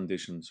best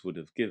conditions would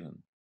have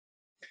given.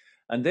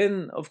 And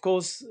then, of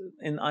course,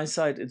 in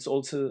eyesight, it's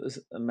also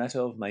a matter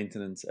of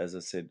maintenance, as I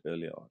said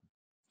earlier on.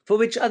 For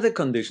which other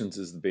conditions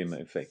is the Bemer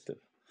effective?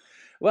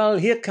 Well,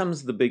 here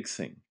comes the big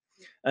thing.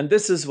 And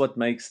this is what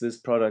makes this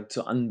product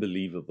so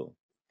unbelievable.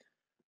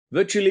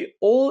 Virtually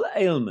all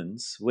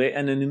ailments where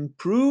an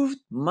improved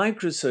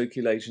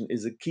microcirculation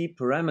is a key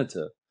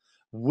parameter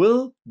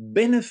will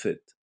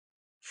benefit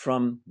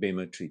from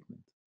Bemer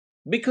treatment.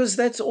 Because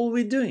that's all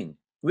we're doing.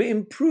 We're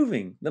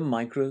improving the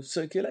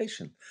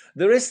microcirculation.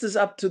 The rest is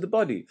up to the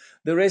body.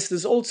 The rest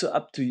is also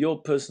up to your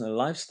personal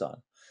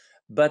lifestyle.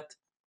 But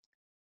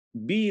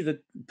be the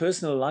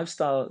personal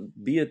lifestyle,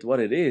 be it what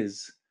it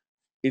is,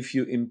 if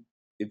you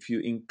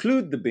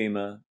include the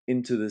Bemer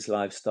into this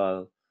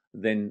lifestyle,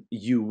 then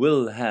you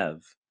will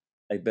have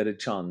a better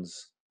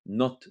chance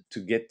not to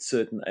get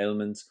certain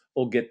ailments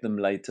or get them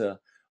later,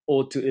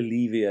 or to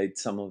alleviate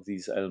some of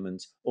these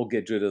ailments or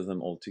get rid of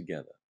them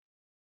altogether.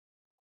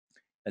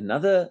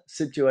 Another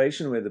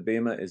situation where the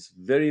Bemer is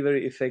very,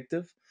 very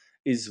effective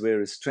is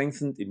where a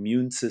strengthened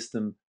immune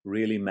system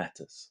really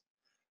matters.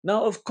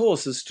 Now, of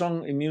course, a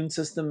strong immune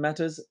system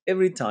matters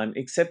every time,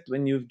 except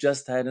when you've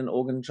just had an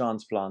organ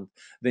transplant.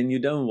 Then you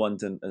don't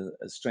want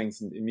a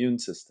strengthened immune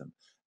system.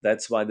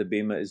 That's why the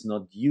Bemer is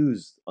not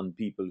used on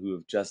people who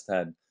have just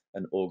had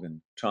an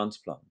organ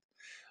transplant.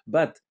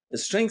 But a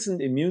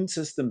strengthened immune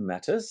system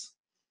matters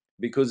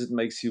because it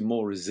makes you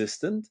more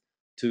resistant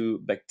to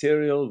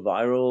bacterial,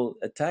 viral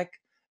attack.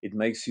 It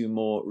makes you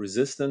more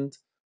resistant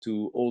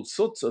to all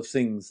sorts of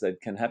things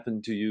that can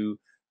happen to you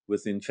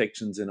with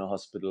infections in a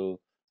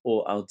hospital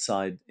or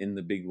outside in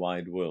the big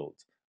wide world.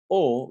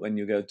 Or when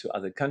you go to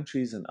other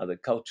countries and other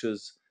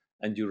cultures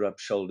and you rub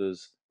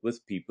shoulders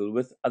with people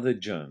with other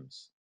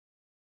germs.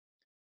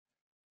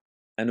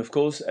 And of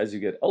course, as you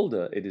get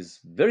older, it is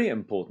very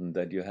important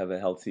that you have a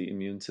healthy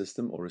immune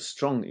system or a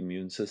strong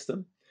immune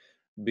system,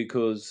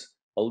 because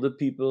older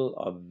people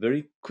are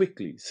very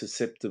quickly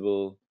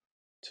susceptible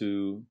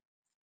to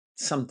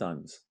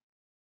sometimes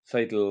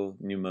fatal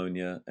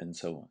pneumonia and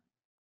so on.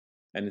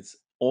 And it's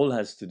all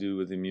has to do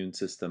with the immune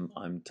system,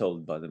 I'm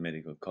told by the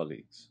medical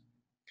colleagues.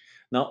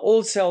 Now,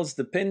 all cells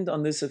depend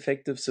on this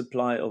effective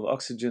supply of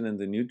oxygen and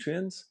the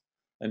nutrients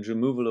and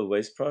removal of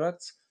waste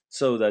products,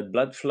 so that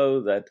blood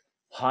flow, that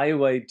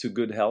highway to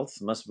good health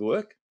must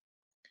work.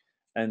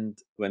 And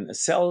when a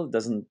cell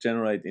doesn't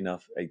generate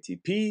enough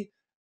ATP,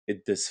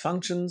 it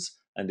dysfunctions.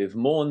 And if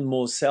more and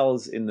more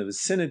cells in the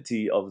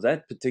vicinity of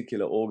that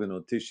particular organ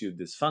or tissue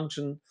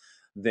dysfunction,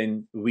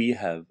 then we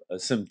have a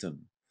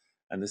symptom.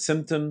 And the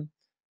symptom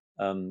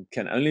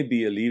can only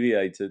be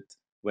alleviated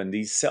when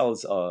these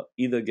cells are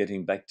either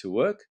getting back to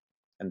work,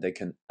 and they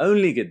can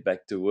only get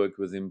back to work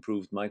with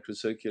improved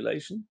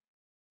microcirculation,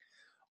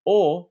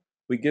 or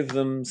we give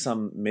them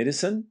some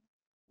medicine,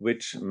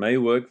 which may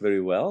work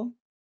very well,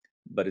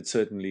 but it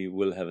certainly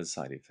will have a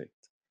side effect.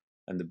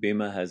 And the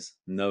Bemer has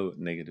no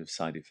negative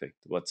side effect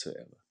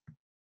whatsoever.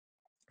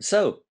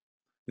 So,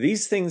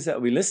 these things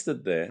that we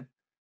listed there,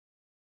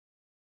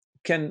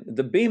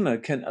 the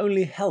Bemer can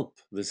only help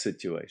the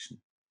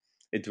situation.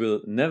 It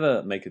will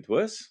never make it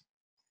worse.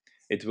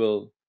 It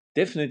will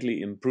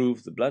definitely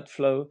improve the blood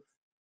flow.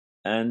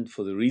 And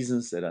for the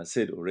reasons that I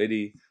said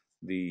already,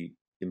 the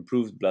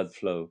improved blood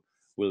flow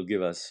will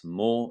give us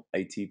more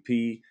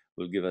ATP,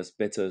 will give us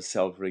better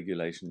self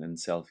regulation and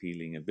self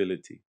healing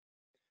ability.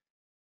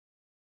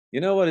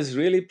 You know what is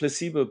really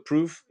placebo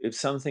proof if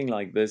something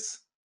like this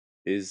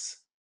is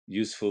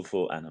useful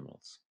for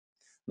animals?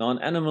 Now, on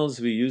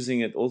animals, we're using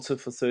it also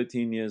for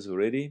 13 years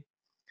already.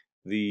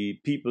 The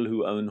people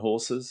who own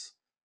horses,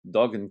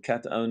 dog and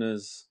cat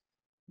owners,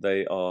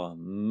 they are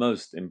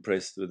most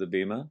impressed with the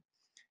Bemer.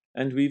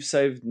 And we've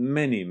saved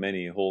many,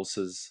 many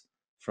horses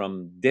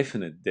from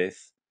definite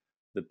death.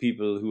 The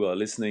people who are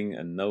listening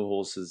and know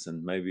horses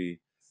and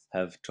maybe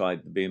have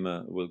tried the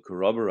Bemer will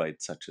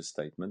corroborate such a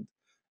statement.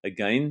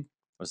 Again,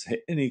 was there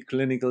any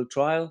clinical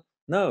trial?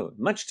 No,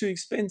 much too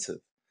expensive.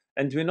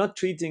 And we're not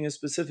treating a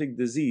specific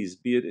disease,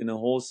 be it in a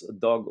horse, a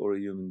dog, or a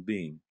human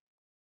being.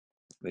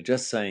 We're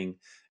just saying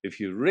if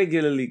you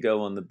regularly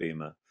go on the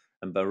Bemer,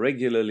 and by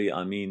regularly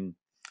I mean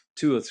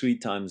 2 or 3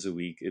 times a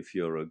week if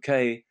you're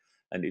okay,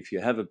 and if you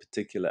have a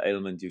particular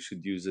ailment, you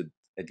should use it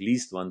at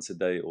least once a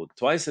day or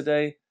twice a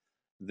day,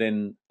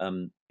 then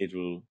it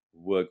will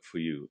work for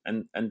you.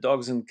 And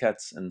dogs and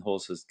cats and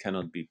horses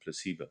cannot be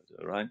placebos,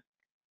 all right?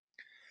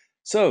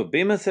 So,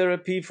 Bemer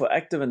therapy for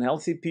active and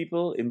healthy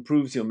people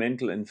improves your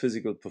mental and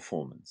physical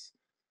performance.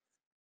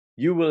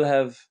 You will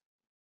have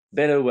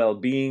better well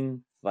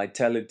being,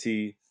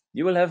 vitality.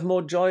 You will have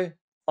more joy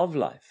of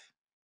life.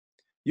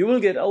 You will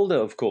get older,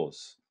 of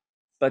course,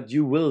 but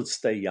you will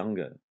stay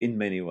younger in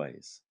many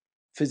ways,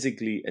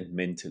 physically and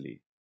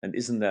mentally. And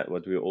isn't that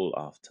what we're all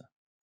after?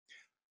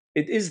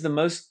 It is the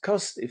most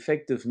cost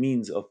effective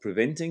means of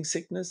preventing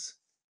sickness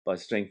by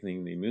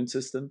strengthening the immune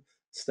system,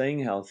 staying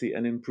healthy,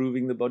 and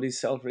improving the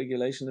body's self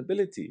regulation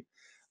ability.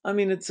 I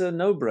mean, it's a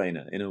no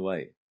brainer in a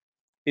way.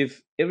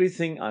 If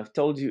everything I've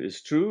told you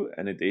is true,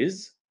 and it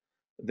is,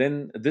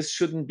 then this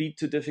shouldn't be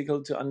too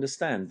difficult to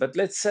understand. But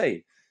let's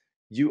say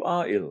you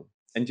are ill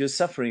and you're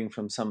suffering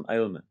from some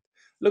ailment.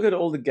 Look at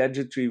all the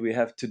gadgetry we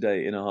have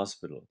today in a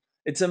hospital.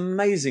 It's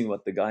amazing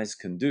what the guys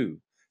can do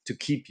to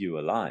keep you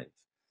alive.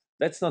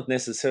 That's not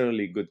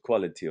necessarily good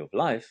quality of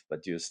life,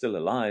 but you're still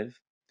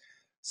alive.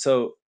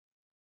 So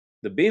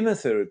the Bemer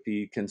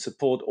therapy can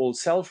support all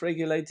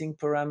self-regulating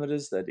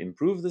parameters that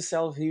improve the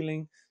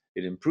self-healing.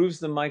 It improves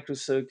the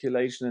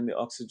microcirculation and the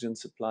oxygen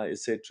supply,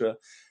 etc.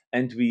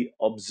 And we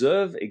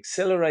observe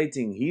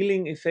accelerating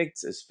healing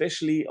effects,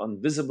 especially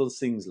on visible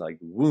things like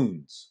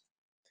wounds.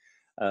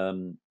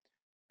 Um,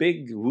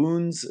 Big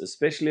wounds,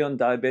 especially on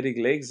diabetic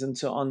legs and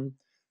so on.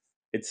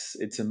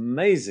 It's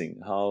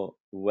amazing how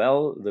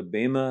well the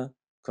Bemer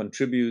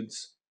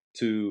contributes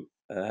to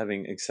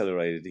having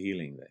accelerated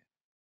healing there.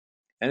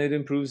 And it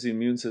improves the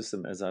immune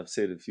system, as I've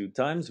said a few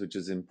times, which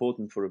is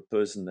important for a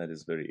person that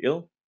is very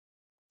ill.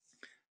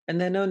 And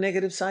there are no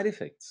negative side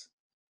effects.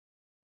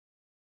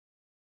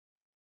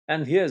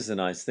 And here's the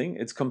nice thing,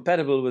 it's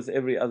compatible with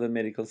every other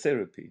medical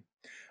therapy.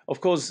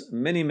 Of course,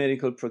 many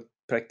medical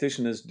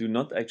practitioners do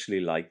not actually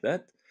like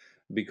that,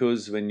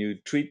 because when you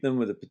treat them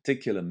with a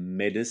particular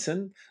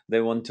medicine, they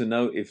want to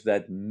know if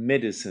that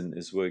medicine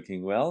is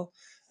working well.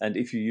 And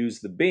if you use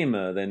the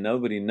Bemer, then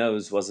nobody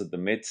knows, was it the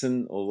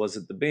medicine or was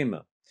it the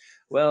Bemer?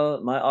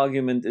 Well, my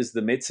argument is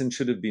the medicine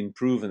should have been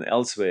proven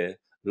elsewhere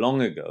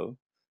long ago,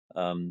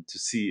 to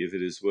see if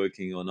it is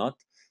working or not.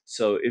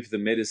 So if the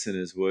medicine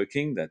is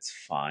working, that's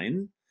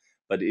fine.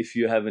 But if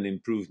you have an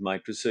improved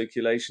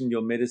microcirculation,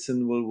 your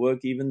medicine will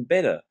work even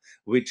better,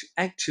 which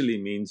actually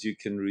means you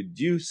can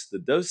reduce the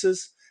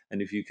doses.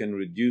 And if you can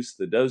reduce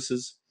the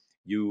doses,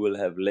 you will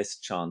have less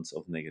chance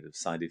of negative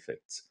side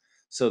effects.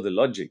 So the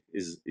logic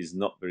is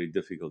not very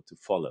difficult to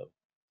follow.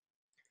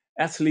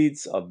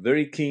 Athletes are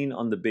very keen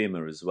on the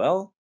Bemer as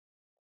well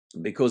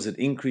because it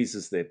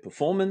increases their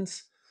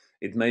performance.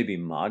 It may be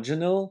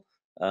marginal,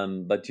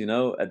 but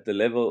at the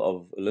level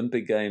of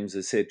Olympic Games,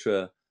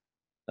 etc.,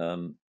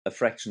 a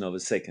fraction of a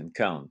second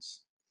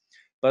counts.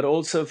 But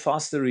also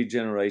faster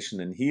regeneration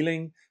and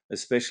healing,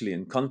 especially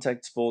in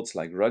contact sports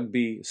like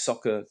rugby,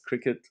 soccer,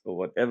 cricket, or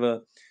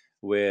whatever,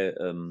 where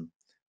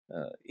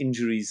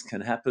injuries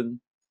can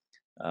happen.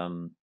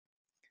 Um,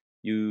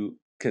 you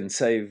can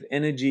save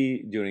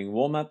energy during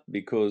warm up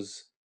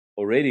because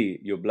already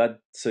your blood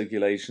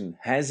circulation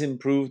has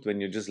improved when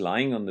you're just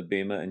lying on the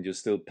Bemer and you're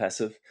still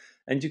passive,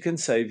 and you can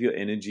save your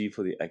energy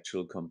for the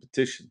actual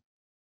competition.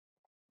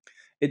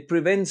 It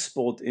prevents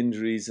sport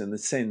injuries in the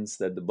sense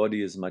that the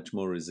body is much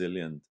more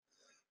resilient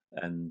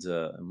and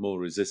more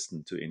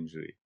resistant to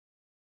injury.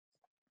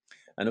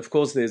 And of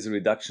course, there's a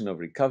reduction of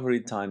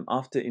recovery time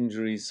after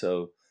injury,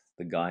 so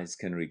the guys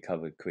can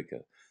recover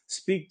quicker.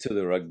 Speak to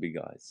the rugby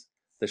guys.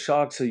 The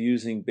Sharks are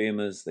using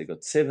Bemers. They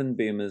got 7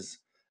 Bemers,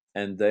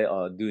 and they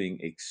are doing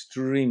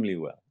extremely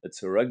well.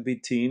 It's a rugby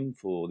team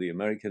for the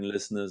American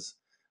listeners,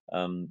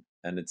 and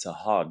it's a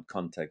hard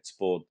contact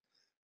sport.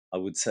 I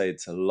would say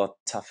it's a lot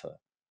tougher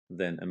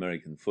than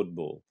American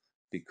football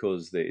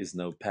because there is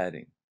no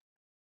padding.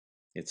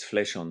 It's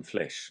flesh on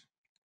flesh.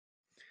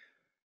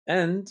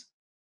 And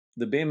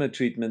the Bemer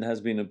treatment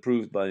has been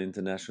approved by the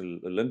International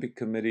Olympic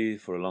Committee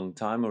for a long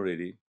time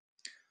already.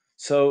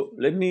 So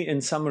let me, in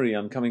summary,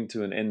 I'm coming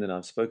to an end and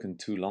I've spoken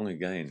too long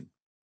again.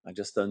 I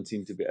just don't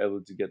seem to be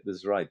able to get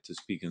this right to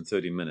speak in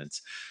 30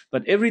 minutes.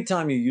 But every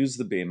time you use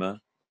the Bemer,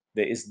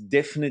 there is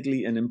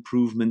definitely an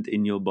improvement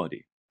in your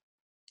body,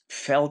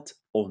 felt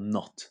or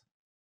not,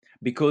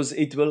 because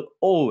it will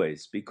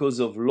always, because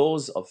of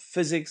laws of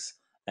physics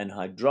and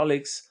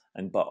hydraulics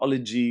and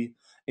biology,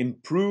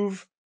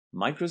 improve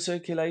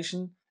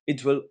microcirculation.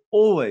 It will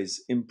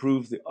always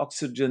improve the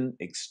oxygen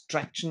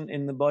extraction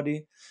in the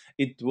body.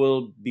 It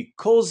will,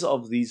 because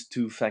of these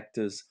two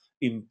factors,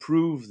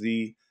 improve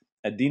the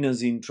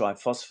adenosine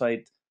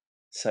triphosphate,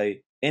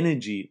 say,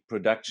 energy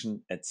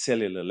production at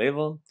cellular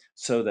level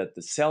so that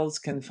the cells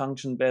can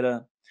function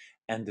better.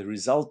 And the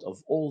result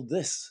of all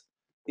this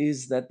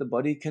is that the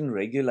body can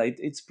regulate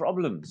its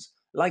problems,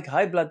 like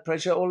high blood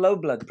pressure or low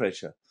blood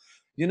pressure.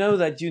 You know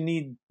that you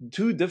need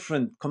 2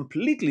 different,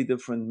 completely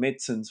different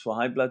medicines for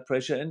high blood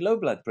pressure and low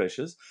blood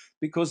pressures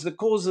because the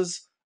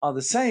causes are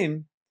the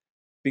same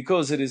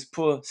because it is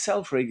poor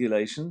self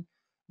regulation,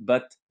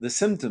 but the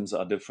symptoms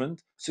are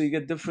different, so you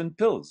get different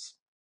pills.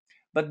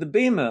 But the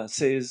Bemer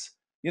says,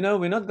 you know,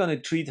 we're not going to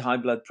treat high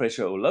blood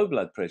pressure or low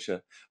blood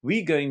pressure.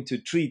 We're going to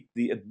treat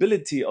the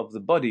ability of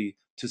the body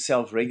to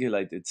self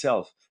regulate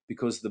itself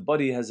because the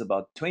body has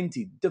about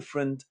 20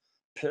 different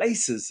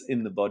places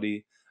in the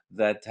body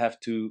that have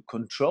to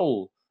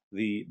control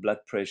the blood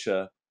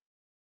pressure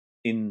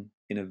in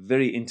a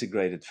very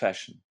integrated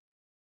fashion.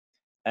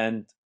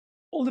 And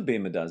all the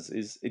Bemer does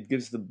is it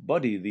gives the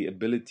body the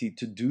ability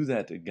to do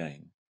that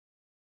again.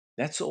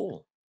 That's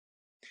all.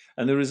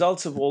 And the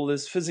results of all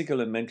this physical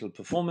and mental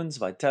performance,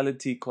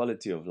 vitality,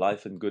 quality of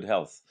life, and good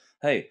health.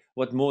 Hey,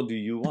 what more do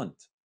you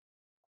want?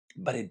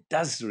 But it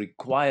does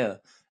require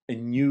a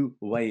new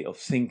way of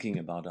thinking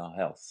about our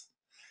health.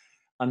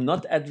 I'm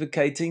not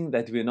advocating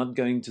that we're not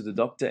going to the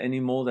doctor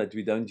anymore, that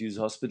we don't use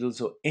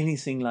hospitals or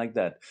anything like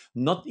that.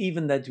 Not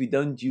even that we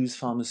don't use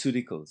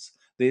pharmaceuticals.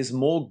 There's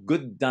more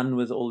good done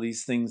with all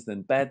these things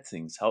than bad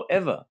things.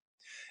 However,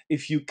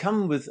 if you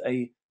come with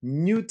a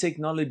new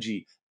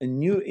technology, a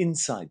new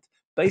insight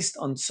based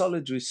on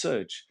solid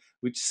research,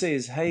 which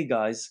says, hey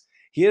guys,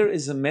 here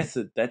is a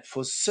method that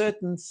for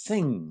certain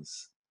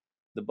things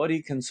the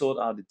body can sort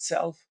out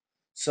itself,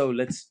 so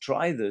let's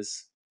try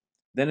this,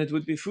 then it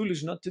would be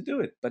foolish not to do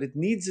it. But it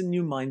needs a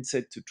new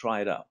mindset to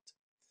try it out.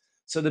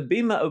 So the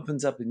Bemer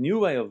opens up a new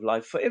way of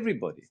life for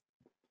everybody.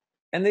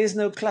 And there is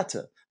no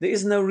clutter. There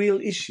is no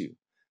real issue.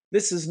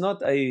 This is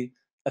not a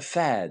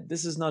fad.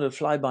 This is not a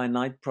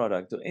fly-by-night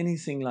product or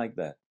anything like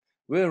that.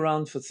 We're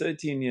around for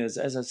 13 years,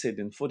 as I said,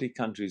 in 40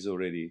 countries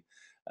already.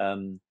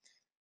 Um,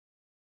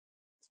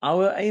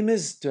 our aim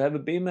is to have a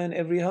Bemer in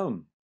every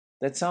home.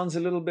 That sounds a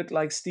little bit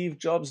like Steve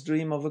Jobs'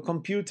 dream of a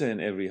computer in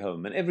every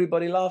home. And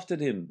everybody laughed at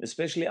him,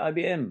 especially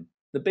IBM,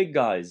 the big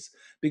guys,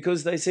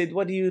 because they said,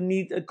 what do you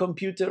need a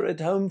computer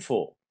at home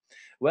for?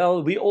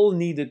 Well, we all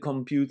need a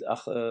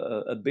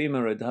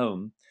Bemer at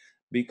home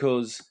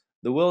because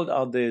the world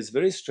out there is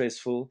very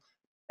stressful.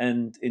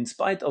 And in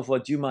spite of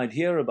what you might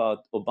hear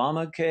about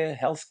Obamacare,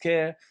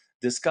 healthcare,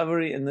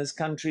 discovery in this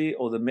country,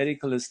 or the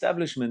medical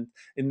establishment,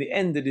 in the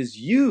end, it is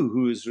you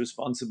who is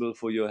responsible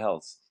for your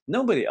health,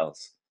 nobody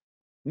else.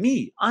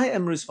 Me, I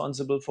am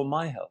responsible for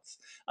my health.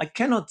 I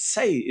cannot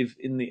say if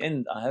in the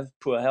end I have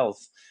poor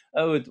health,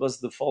 oh, it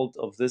was the fault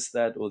of this,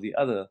 that, or the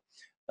other,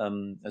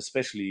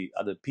 especially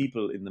other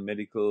people in the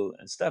medical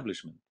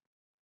establishment.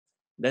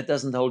 That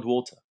doesn't hold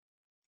water.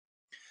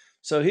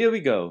 So here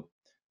we go.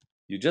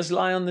 You just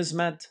lie on this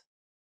mat,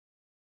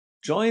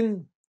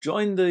 join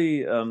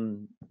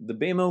the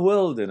Bemer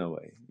world in a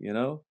way, you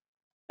know,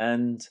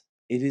 and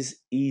it is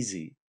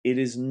easy. It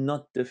is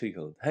not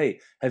difficult. Hey,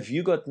 have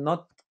you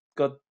not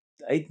got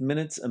 8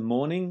 minutes a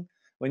morning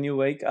when you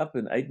wake up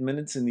and 8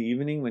 minutes in the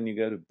evening when you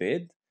go to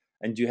bed,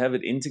 and you have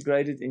it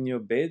integrated in your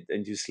bed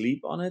and you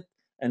sleep on it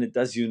and it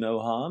does you no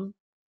harm?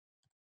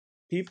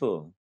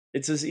 People,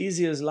 it's as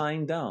easy as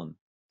lying down.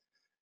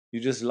 You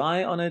just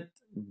lie on it,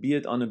 be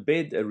it on a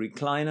bed, a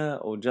recliner,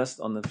 or just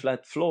on the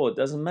flat floor, it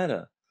doesn't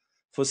matter.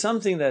 For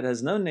something that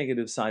has no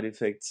negative side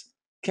effects,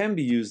 can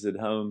be used at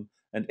home,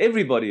 and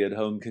everybody at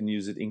home can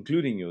use it,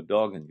 including your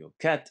dog and your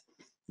cat.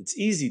 It's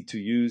easy to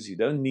use. You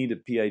don't need a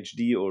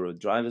PhD or a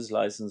driver's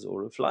license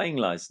or a flying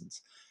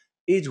license.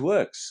 It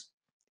works.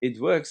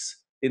 It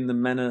works in the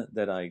manner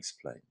that I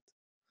explained.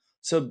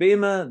 So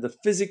Bemer, the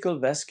physical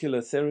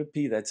vascular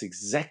therapy, that's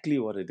exactly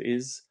what it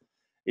is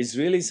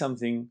really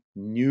something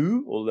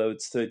new, although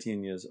it's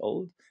 13 years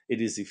old.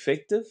 It is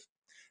effective.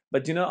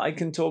 But I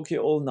can talk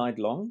here all night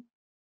long.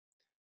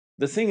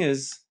 The thing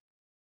is,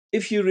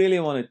 if you really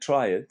want to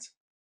try it,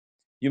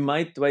 you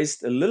might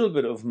waste a little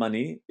bit of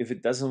money if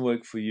it doesn't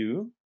work for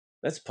you.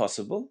 That's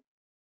possible,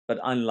 but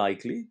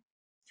unlikely.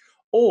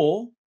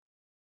 Or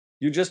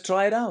you just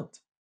try it out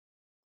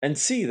and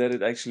see that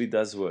it actually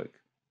does work.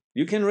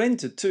 You can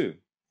rent it too,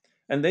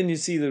 and then you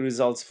see the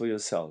results for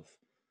yourself.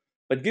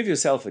 But give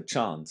yourself a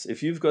chance.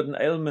 If you've got an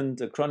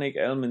ailment, a chronic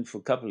ailment for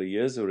a couple of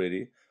years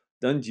already,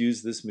 don't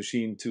use this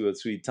machine 2 or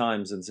 3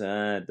 times and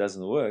say, it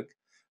doesn't work.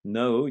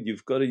 No,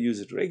 you've got to use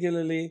it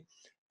regularly.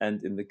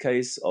 And in the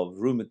case of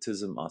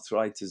rheumatism,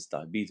 arthritis,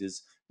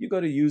 diabetes, you've got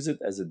to use it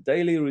as a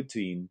daily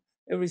routine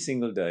every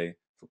single day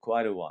for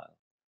quite a while.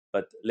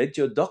 But let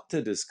your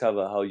doctor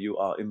discover how you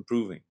are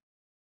improving.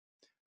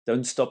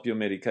 Don't stop your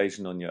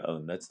medication on your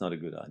own. That's not a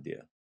good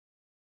idea.